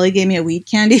friend Kelly gave me a weed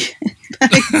candy.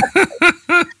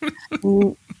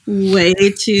 Way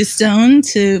too stoned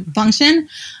to function.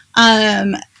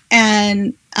 And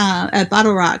at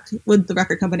Bottle Rock with the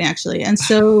record company, actually. And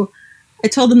so I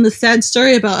told them the sad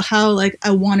story about how, like,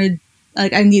 I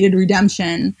needed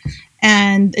redemption.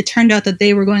 And it turned out that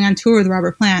they were going on tour with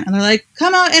Robert Plant. And they're like,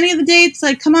 come out any of the dates,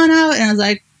 like, come on out. And I was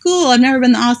like, cool, I've never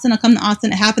been to Austin. I'll come to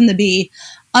Austin. It happened to be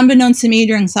unbeknownst to me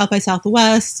during South by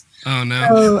Southwest. Oh, no.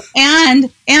 So,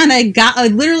 and I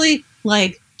literally,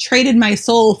 like, traded my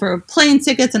soul for plane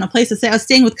tickets and a place to stay. I was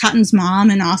staying with Cotton's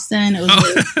mom in Austin. It was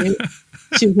really cute.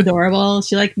 She was adorable.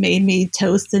 She, like, made me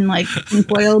toast and, like,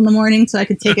 foil in the morning so I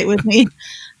could take it with me.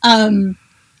 And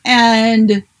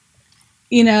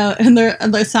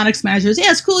the Sonics managers,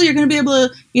 yeah, it's cool. You're going to be able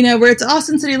to, where it's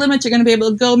Austin city limits, you're going to be able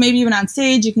to go maybe even on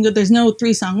stage. You can go, there's no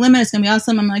 3-song limit. It's going to be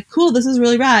awesome. I'm like, cool, this is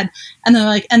really rad. And they're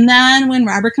like, and then when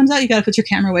Robert comes out, you got to put your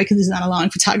camera away because he's not allowing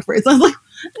photographers. I was like,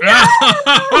 no!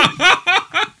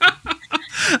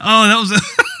 Oh, that was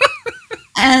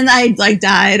And I, like,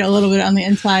 died a little bit on the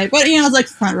inside. But, I was, like,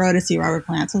 front row to see Robert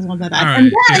Plant, so it wasn't that bad. Right,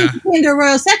 and then he came to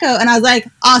Arroyo Seco, and I was like,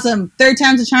 awesome, third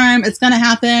time's a charm. It's going to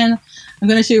happen. I'm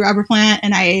going to shoot Robert Plant.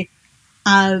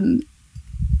 And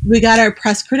we got our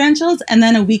press credentials, and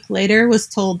then a week later was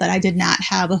told that I did not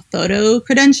have a photo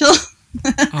credential.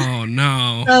 Oh,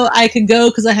 no. So I could go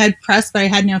because I had press, but I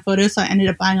had no photos, so I ended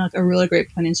up buying, like, a really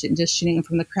great point and shoot, just shooting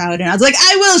from the crowd. And I was like,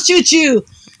 I will shoot you!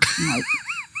 Like,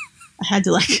 I had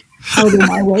to, like, elbow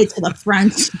my way to the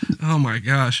front. Oh, my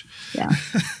gosh. Yeah.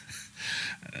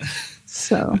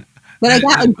 So, but I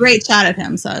got a great shot of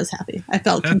him, so I was happy. I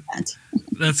felt content.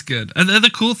 That's good. And the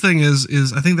cool thing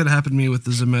is I think that happened to me with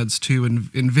the Zmeds too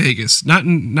in Vegas, not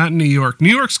in New York.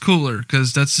 New York's cooler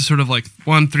because that's sort of like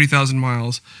 3,000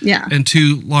 miles. Yeah. And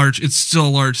 2, large. It's still a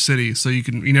large city, so you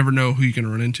never know who you can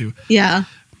run into. Yeah.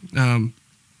 I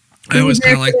always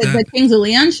kind of like that. The Kings of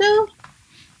Leon show?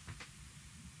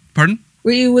 Pardon?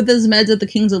 Were you with the Zmeds at the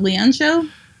Kings of Leon show?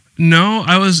 No,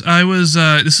 I was.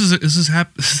 This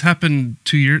happened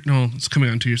 2 years. No, it's coming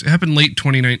on 2 years. It happened late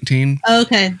 2019. Oh,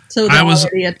 okay, so I was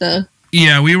already at the.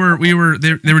 Yeah, we were. They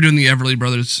were doing the Everly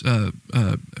Brothers.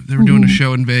 They were doing a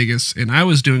show in Vegas, and I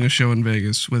was doing a show in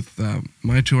Vegas with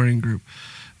my touring group,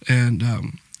 and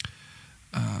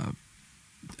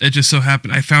it just so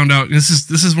happened I found out. This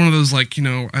is one of those, like,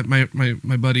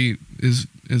 my buddy is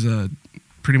a.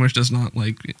 Pretty much does not,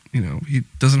 like, he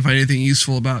doesn't find anything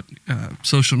useful about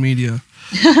social media.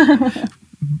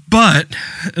 But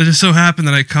it just so happened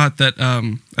that I caught that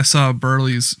I saw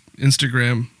Burley's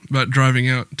Instagram about driving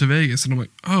out to Vegas, and I'm like,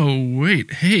 oh,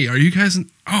 wait, hey, are you guys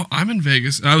I'm in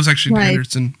Vegas. And I was actually in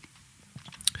Henderson.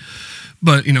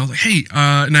 But, like, hey,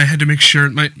 and I had to make sure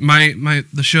the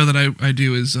show that I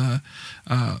do is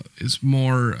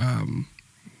more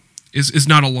is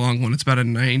not a long one. It's about a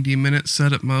 90-minute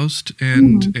set at most,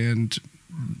 and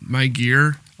my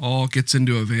gear all gets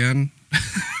into a van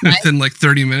within like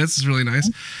 30 minutes. It's really nice.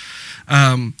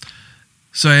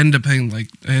 So I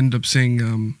ended up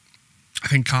seeing, I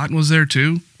think Cotton was there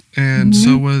too. And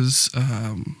so was...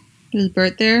 was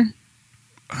Bert there?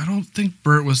 I don't think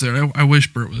Bert was there. I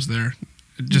wish Bert was there.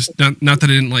 Just not that I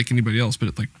didn't like anybody else,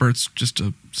 but like Bert's just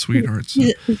a sweetheart. So.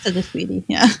 He's such a sweetie.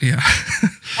 Yeah. Yeah.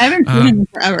 I haven't seen him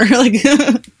forever.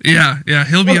 Yeah.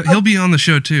 He'll be on the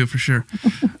show too for sure.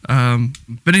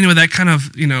 But anyway, that kind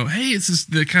of hey, it's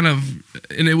just the kind of,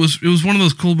 and it was one of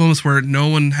those cool moments where no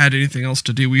one had anything else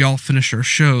to do. We all finished our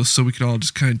shows, so we could all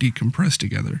just kind of decompress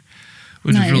together,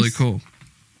 which is really cool.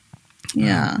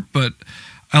 Yeah. But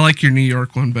I like your New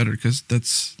York one better because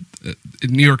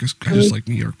New York is. I just like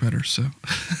New York better. So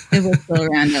it was so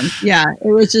random. Yeah,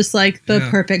 it was just like the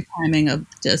perfect timing of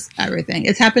just everything.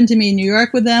 It's happened to me in New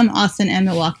York with them, Austin, and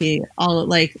Milwaukee. All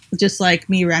just like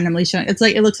me randomly showing. It's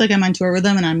like it looks like I'm on tour with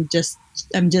them, and I'm just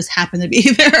happen to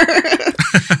be there.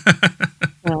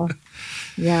 So,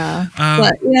 yeah,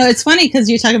 but it's funny because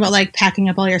you talk about like packing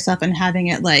up all your stuff and having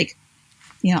it like.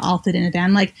 All fit in a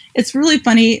van. Like, it's really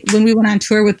funny when we went on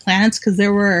tour with PLaNETS because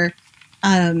there were,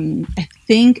 I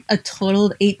think, a total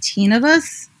of 18 of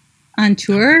us on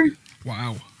tour.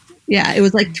 Wow. Yeah, it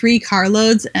was like 3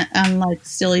 carloads, and like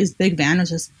Stilly's big van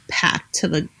was just packed to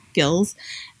the gills.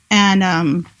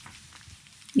 And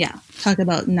talk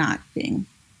about not being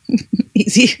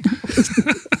easy.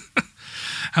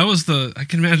 How was I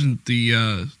can imagine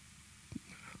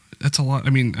that's a lot. I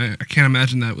mean, I can't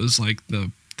imagine that was like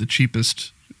the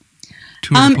cheapest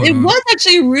tour. It was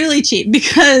actually really cheap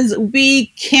because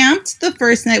we camped the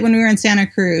first night when we were in Santa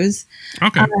Cruz.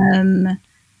 Okay.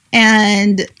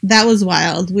 And that was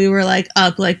wild. We were like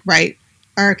up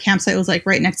our campsite was like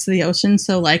right next to the ocean,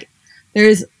 so like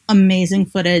there's amazing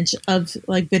footage of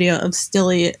like video of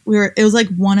Stilly. It was like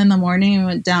 1 a.m. and we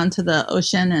went down to the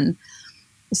ocean and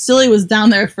Stilly was down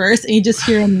there first, and you just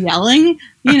hear him yelling.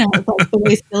 It's like the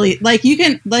way Stilly, like you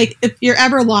can, like if you're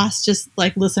ever lost, just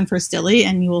like listen for Stilly,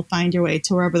 and you will find your way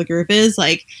to wherever the group is.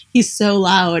 Like he's so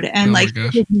loud and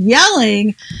he's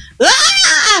yelling,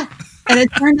 ah! And it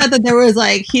turned out that there was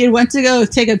like he had went to go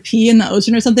take a pee in the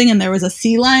ocean or something, and there was a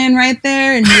sea lion right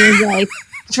there, and he was like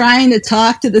trying to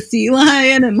talk to the sea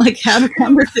lion and like have a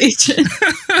conversation.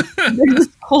 There's this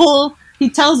whole. He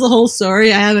tells the whole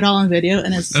story. I have it all on video,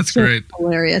 and that's great.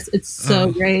 Hilarious. It's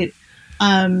so great.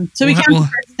 So we camped the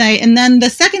first night, and then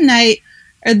the second night,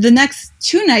 or the next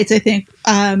 2 nights, I think,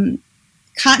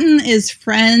 Cotton is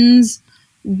friends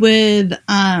with,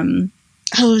 what's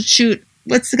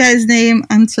the guy's name?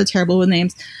 I'm so terrible with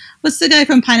names. What's the guy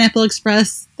from Pineapple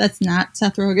Express? That's not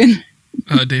Seth Rogen.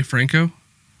 Dave Franco?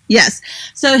 Yes.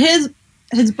 So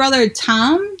his brother,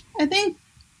 Tom, I think.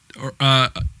 Or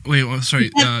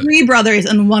sorry. He has 3 brothers,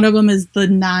 and one of them is the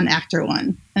non-actor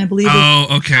one. And I believe. Oh,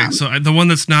 okay. So the one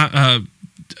that's not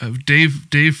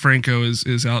Dave Franco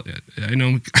is out. I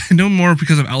know more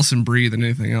because of Alison Brie than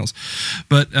anything else,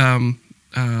 but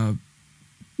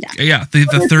yeah. There's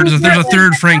a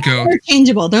third Franco. They're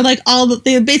changeable. They're like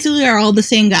they basically are all the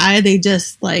same guy. They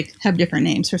just like have different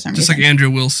names for some reason. Just like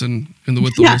Andrew Wilson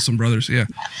with the Wilson brothers. Yeah.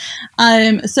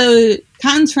 So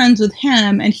Cotton's friends with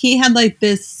him, and he had like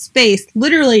this space,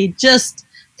 literally just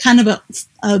kind of a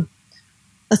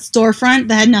storefront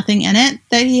that had nothing in it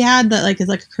that he had that like is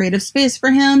like a creative space for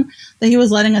him that he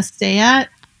was letting us stay at.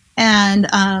 And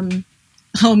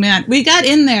oh man, we got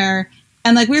in there.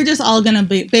 And like we were just all going to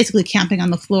be basically camping on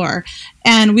the floor.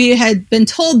 And we had been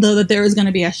told, though, that there was going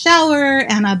to be a shower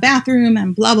and a bathroom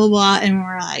and blah, blah, blah. And we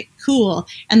were like, cool.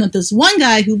 And that this one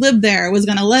guy who lived there was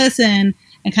going to let us in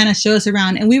and kind of show us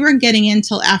around. And we weren't getting in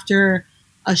till after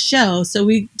a show. So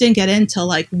we didn't get in till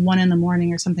like 1 a.m.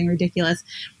 or something ridiculous.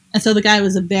 And so the guy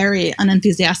was very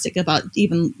unenthusiastic about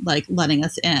even like letting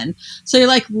us in. So he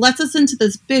like lets us into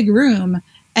this big room.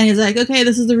 And he's like, okay,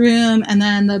 this is the room. And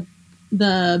then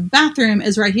the bathroom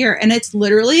is right here, and it's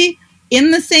literally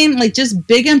in the same like just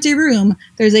big empty room.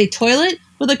 There's a toilet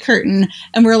with a curtain,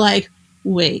 and we're like,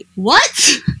 wait,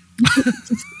 what?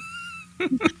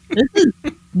 This is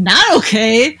not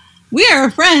okay. We are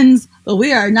friends, but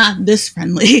we are not this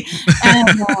friendly. And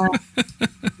we're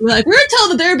like, we were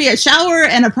told that there would be a shower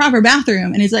and a proper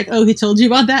bathroom, and he's like, oh, he told you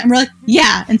about that? And we're like,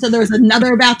 yeah. And so there was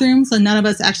another bathroom, so none of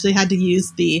us actually had to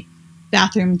use the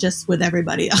bathroom just with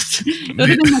everybody else. It would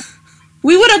have been like,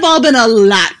 we would have all been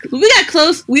if we got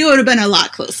close, we would have been a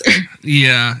lot closer.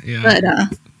 Yeah.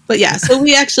 But yeah, so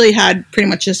we actually had pretty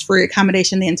much just free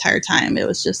accommodation the entire time. It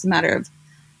was just a matter of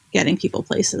getting people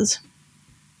places.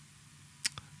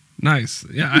 Nice.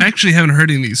 Yeah, I actually haven't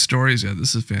heard any of these stories yet.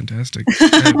 This is fantastic.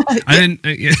 I didn't.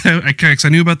 I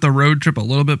knew about the road trip a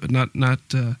little bit, but not.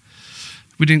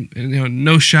 we didn't,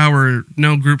 no shower,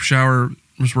 no group showers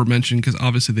were mentioned because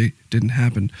obviously they didn't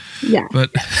happen. Yeah.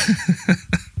 But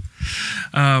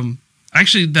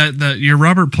actually, that your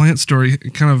Robert Plant story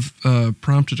kind of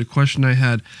prompted a question I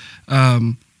had.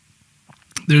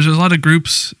 There's a lot of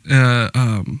groups.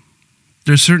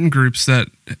 There's certain groups that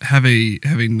have a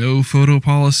no photo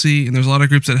policy, and there's a lot of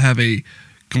groups that have a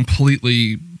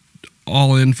completely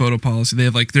all in photo policy. They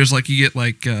have there's you get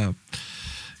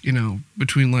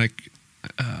between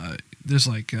there's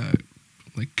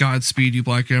Godspeed You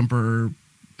Black Emperor,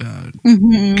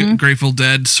 Grateful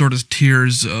Dead sort of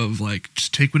tiers of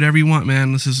just take whatever you want,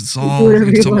 man. It's all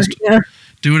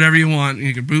do whatever you want.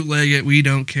 You can bootleg it. We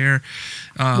don't care.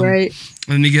 Right.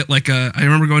 And then you get I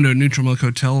remember going to a Neutral Milk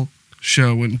Hotel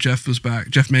show when Jeff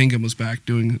Mangum was back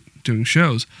doing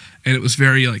shows, and it was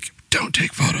very don't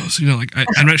take photos.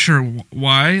 I'm not sure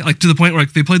why. To the point where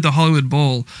they played the Hollywood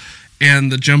Bowl,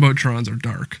 and the jumbotrons are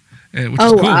dark, which is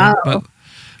cool. Wow.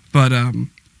 But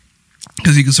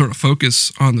because you can sort of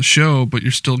focus on the show, but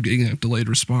you're still getting a delayed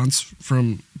response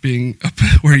from being up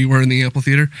where you were in the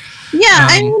amphitheater. Yeah,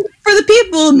 I mean, for the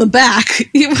people in the back,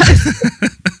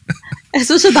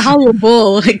 especially the Hollywood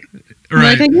Bowl, right.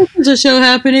 I guess there's a show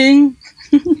happening.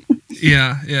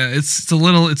 Yeah, it's a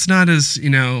little. It's not as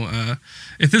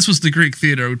if this was the Greek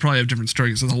theater, we'd probably have different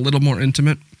stories. It's a little more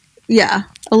intimate. Yeah,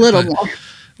 a little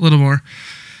more.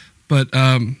 But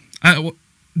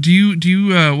do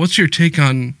you what's your take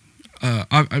on?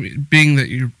 I mean, being that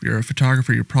you're a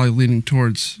photographer, you're probably leaning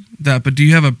towards that. But do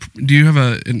you have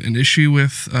an issue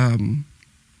with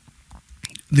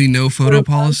the no photo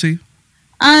policy?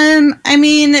 I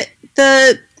mean,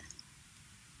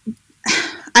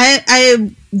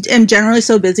 I am generally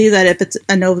so busy that if it's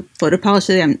a no photo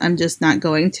policy, I'm just not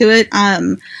going to it.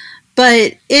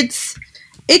 But it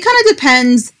kind of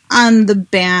depends on the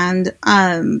band,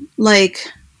 and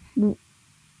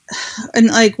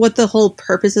what the whole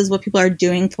purpose is, what people are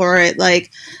doing for it.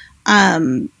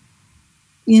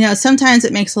 Sometimes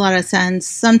it makes a lot of sense.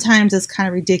 Sometimes it's kind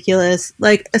of ridiculous.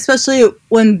 Especially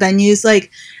when venues,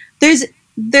 there's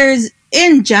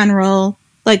in general,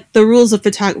 the rules of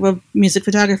music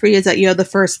photography is that you have the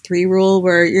first 3 rule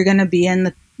where you're going to be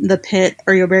in the pit,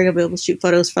 or you're going to be able to shoot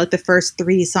photos for the first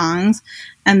 3 songs.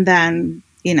 And then,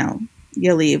 you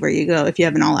leave, or you go, if you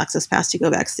have an all access pass, you go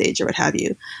backstage or what have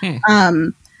you.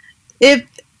 If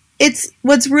it's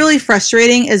what's really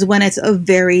frustrating is when it's a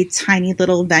very tiny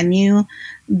little venue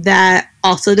that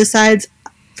also decides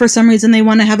for some reason they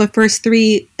want to have a first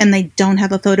 3 and they don't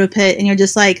have a photo pit, and you're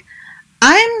just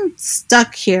I'm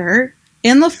stuck here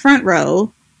in the front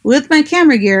row with my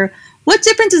camera gear. What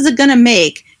difference is it going to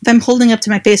make if I'm holding up to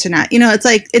my face or not?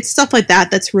 It's stuff like that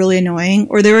that's really annoying.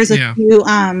 Or there was a few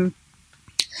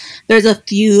there's a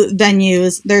few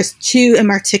venues. There's 2 in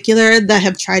particular that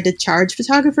have tried to charge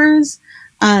photographers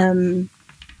to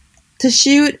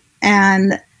shoot.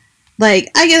 And I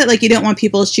get it. You don't want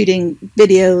people shooting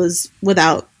videos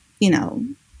without,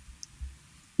 using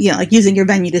your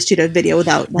venue to shoot a video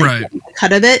without right. a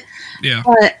cut of it. Yeah.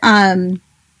 But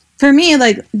for me,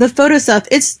 the photo stuff,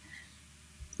 it's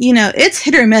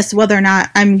hit or miss whether or not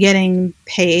I'm getting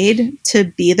paid to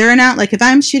be there or not. If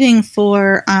I'm shooting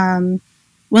for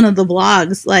one of the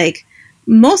blogs,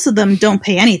 most of them don't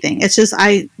pay anything. It's just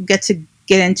I get to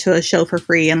get into a show for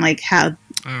free and have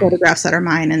photographs that are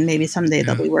mine, and maybe someday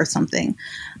they'll be worth something.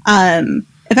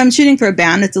 If I'm shooting for a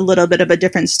band, it's a little bit of a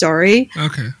different story.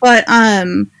 Okay. But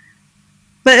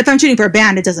if I'm shooting for a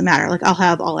band, it doesn't matter. I'll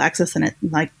have all access in it.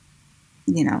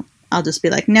 I'll just be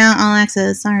no, all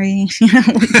access, sorry.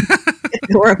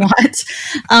 Or I want.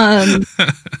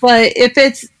 But if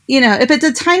it's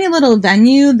a tiny little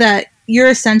venue that you're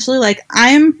essentially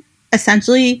I'm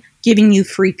essentially giving you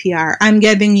free PR. I'm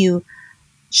giving you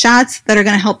shots that are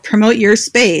going to help promote your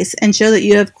space and show that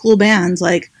you have cool bands.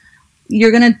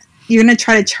 You're going to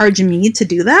try to charge me to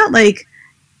do that?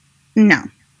 No.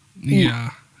 Yeah.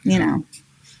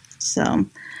 So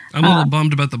I'm a little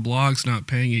bummed about the blogs not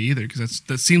paying you either, because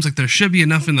that seems like there should be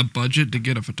enough in the budget to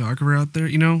get a photographer out there,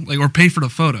 or pay for the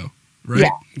photo,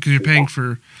 right? Because you're paying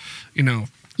for,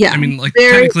 Yeah, I mean,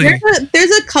 technically,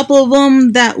 there's a couple of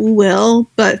them that will,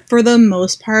 but for the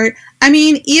most part, I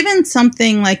mean, even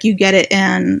something you get it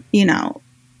in, you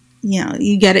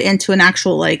get it into an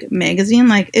actual magazine,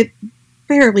 it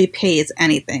barely pays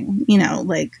anything,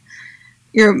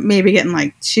 you're maybe getting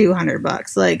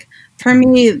 $200.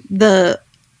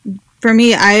 For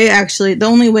me, I actually, the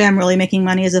only way I'm really making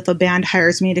money is if a band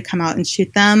hires me to come out and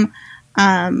shoot them,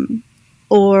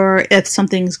 or if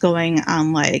something's going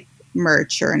on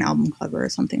merch or an album cover or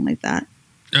something like that.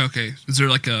 Okay. Is there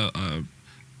a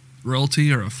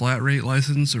royalty or a flat rate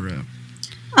license or a...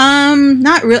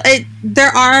 Not really. There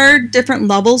are different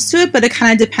levels to it, but it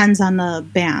kind of depends on the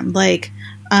band. Like,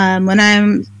 when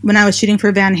I was shooting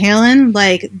for Van Halen,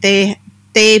 like they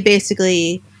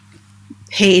basically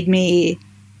paid me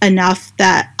enough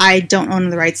that I don't own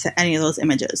the rights to any of those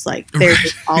images. Like, they're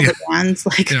just all the bands.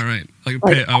 Like, yeah, right. Like,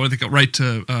 pay, what do they call right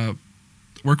to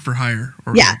work for hire?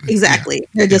 Or, yeah, exactly. Yeah.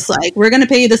 They're just like, we're going to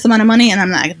pay you this amount of money, and I'm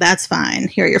like, that's fine.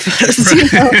 Here are your photos. You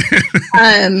know?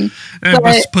 And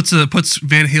puts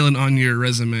Van Halen on your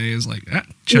resume is like,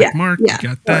 check mark. You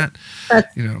got that.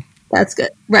 That's good,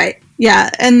 right?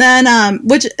 Yeah, and then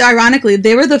which ironically,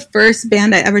 they were the first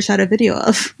band I ever shot a video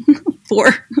of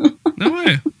for. No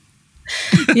way.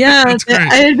 Yeah,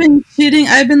 I've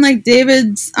been like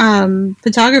David's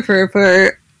photographer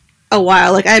for a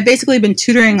while. Like, I had basically been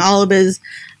tutoring all of his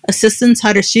assistants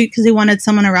how to shoot because he wanted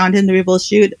someone around him to be able to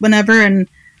shoot whenever. And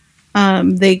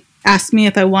they asked me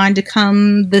if I wanted to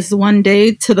come this one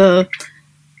day to the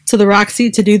Roxy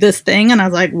to do this thing, and I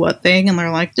was like, "What thing?" And they're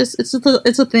like, "It's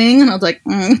a thing." And I was like,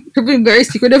 "They're being very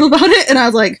secretive about it." And I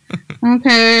was like,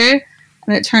 "Okay."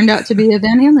 And it turned out to be a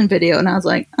Van Halen video, and I was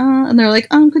like, and they're like,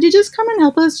 "Could you just come and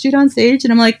help us shoot on stage?"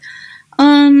 And I'm like,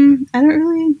 I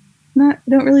don't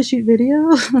really shoot video.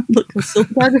 Look, I'm still a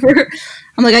photographer.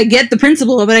 I'm like, I get the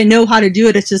principle, but I know how to do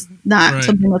it. It's just not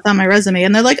something that's on my resume.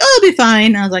 And they're like, "Oh, it'll be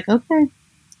fine." And I was like, "Okay."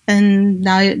 And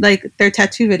now, like, their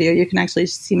tattoo video, you can actually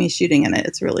see me shooting in it.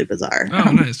 It's really bizarre.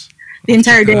 Oh, nice. The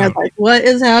entire day, I was like, "What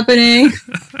is happening?"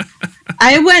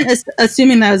 I went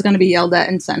assuming that I was going to be yelled at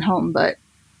and sent home, but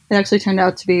it actually turned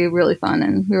out to be really fun.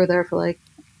 And we were there for like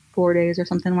 4 days or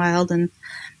something wild. And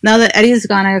now that Eddie's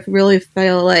gone, I really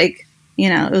feel like, you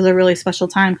know, it was a really special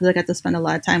time because I got to spend a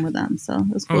lot of time with them. So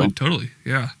it was cool. Oh, totally.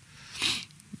 Yeah.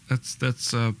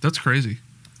 That's crazy.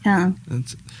 Yeah.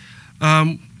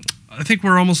 I think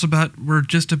we're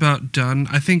just about done.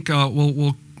 I think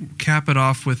we'll cap it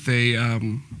off with a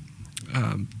I'm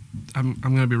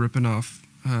going to be ripping off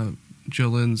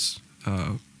Jolynn's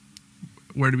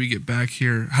where do we get back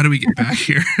here? How do we get back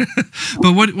here?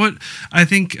 But what I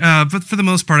think, but for the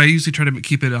most part, I usually try to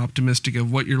keep it optimistic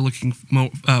of what you're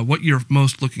what you're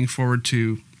most looking forward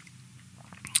to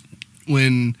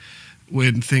when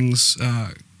things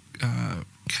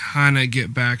kind of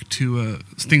get back to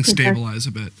things stabilize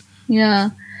a bit. Yeah,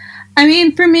 I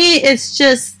mean, for me, it's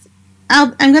just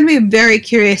I'm going to be very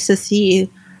curious to see,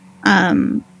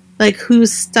 like,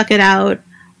 who's stuck it out,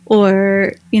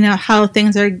 or, you know, how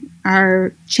things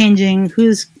are changing.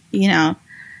 Who's, the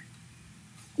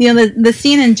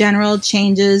scene in general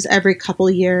changes every couple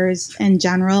years. In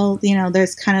general,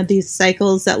 there's kind of these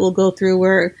cycles that we'll go through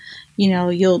where,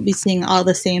 you'll be seeing all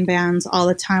the same bands all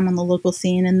the time on the local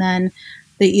scene, and then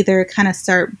they either kind of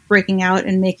start breaking out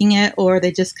and making it, or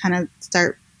they just kind of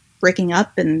start breaking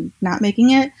up and not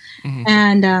making it. Mm-hmm.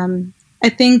 And I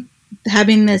think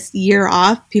having this year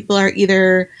off, people are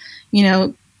either,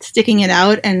 sticking it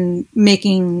out and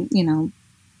making,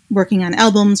 working on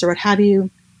albums or what have you,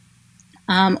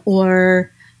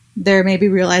 or they're maybe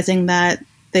realizing that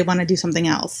they want to do something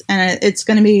else. And it's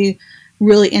going to be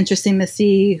really interesting to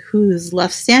see who's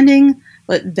left standing,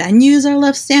 what venues are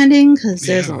left standing, because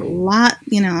there's a lot,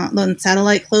 when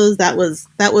Satellite closed, that was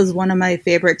one of my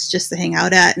favorites just to hang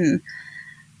out at. And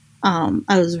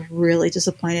I was really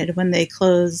disappointed when they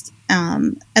closed.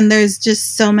 And there's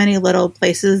just so many little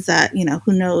places that,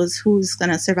 who knows who's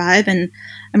going to survive. And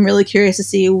I'm really curious to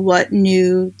see what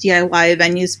new DIY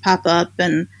venues pop up.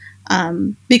 And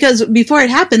because before it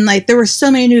happened, like, there were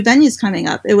so many new venues coming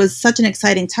up. It was such an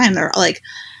exciting time. There were, like,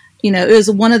 it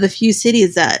was one of the few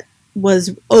cities that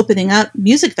was opening up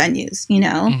music venues,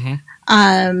 Mm-hmm.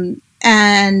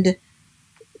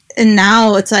 And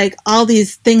now it's like all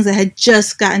these things that had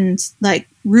just gotten, like,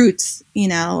 roots,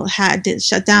 had to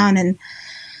shut down. And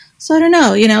so I don't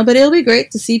know, but it'll be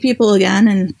great to see people again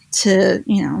and to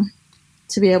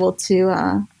be able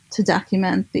to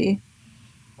document the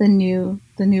new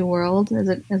world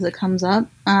as it comes up.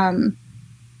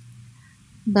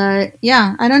 But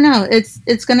yeah, I don't know.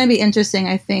 It's going to be interesting.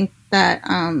 I think that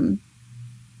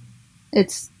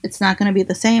it's not going to be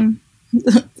the same.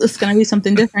 It's going to be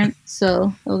something different.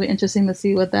 So it'll be interesting to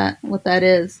see what that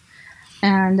is,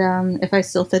 and if I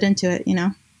still fit into it,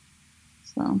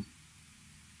 So.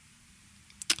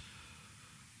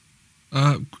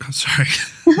 I'm sorry.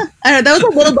 I don't know. That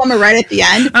was a little bummer right at the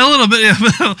end. A little bit, yeah.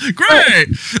 Great.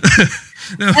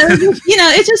 No.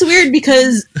 It's just weird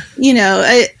because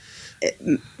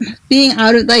being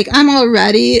out of, like, I'm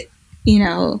already,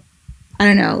 I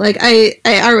don't know, like, I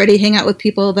already hang out with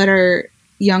people that are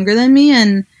younger than me,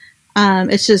 and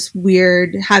it's just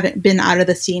weird having been out of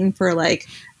the scene for, like,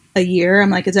 a year, I'm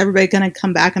like, is everybody going to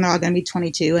come back and they're all going to be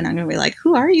 22? And I'm going to be like,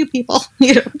 who are you people?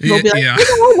 You know, they'll be like, yeah. there's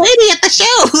an old lady at the show.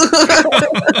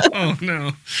 Oh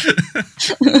no.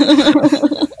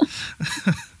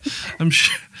 I'm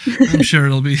sure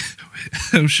it'll be.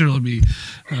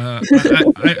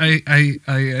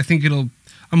 I think it'll.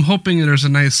 I'm hoping there's a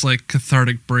nice like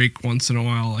cathartic break once in a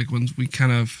while, like when we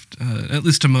kind of, at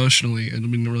least emotionally, it'll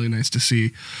be really nice to see.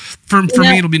 For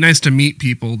me, it'll be nice to meet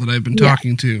people that I've been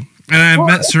talking to, and I've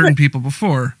met certain people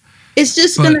before. It's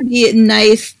just going to be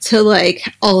nice to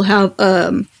like all have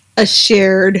a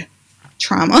shared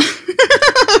trauma.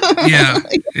 Yeah,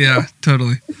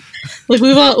 totally.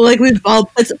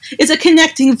 It's a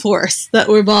connecting force that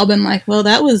we've all been like, well,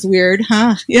 that was weird,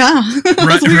 huh? Yeah.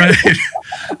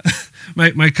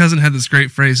 Right. My cousin had this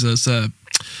great phrase that's,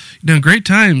 great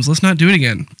times, let's not do it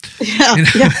again. Yeah. You know?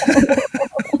 Yeah.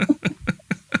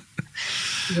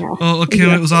 Well, Kim,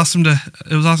 it was awesome to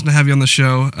have you on the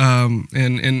show.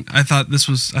 And I thought this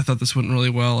went really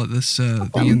well.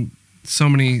 So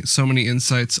many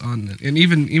insights on, and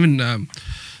even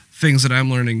things that I'm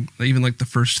learning, even like the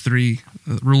first three,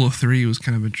 rule of three was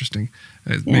kind of interesting.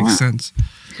 It makes sense.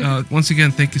 Once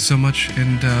again, thank you so much,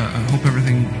 and I hope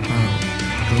everything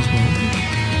goes well.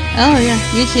 Oh yeah,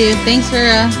 you too. Thanks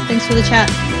for the chat.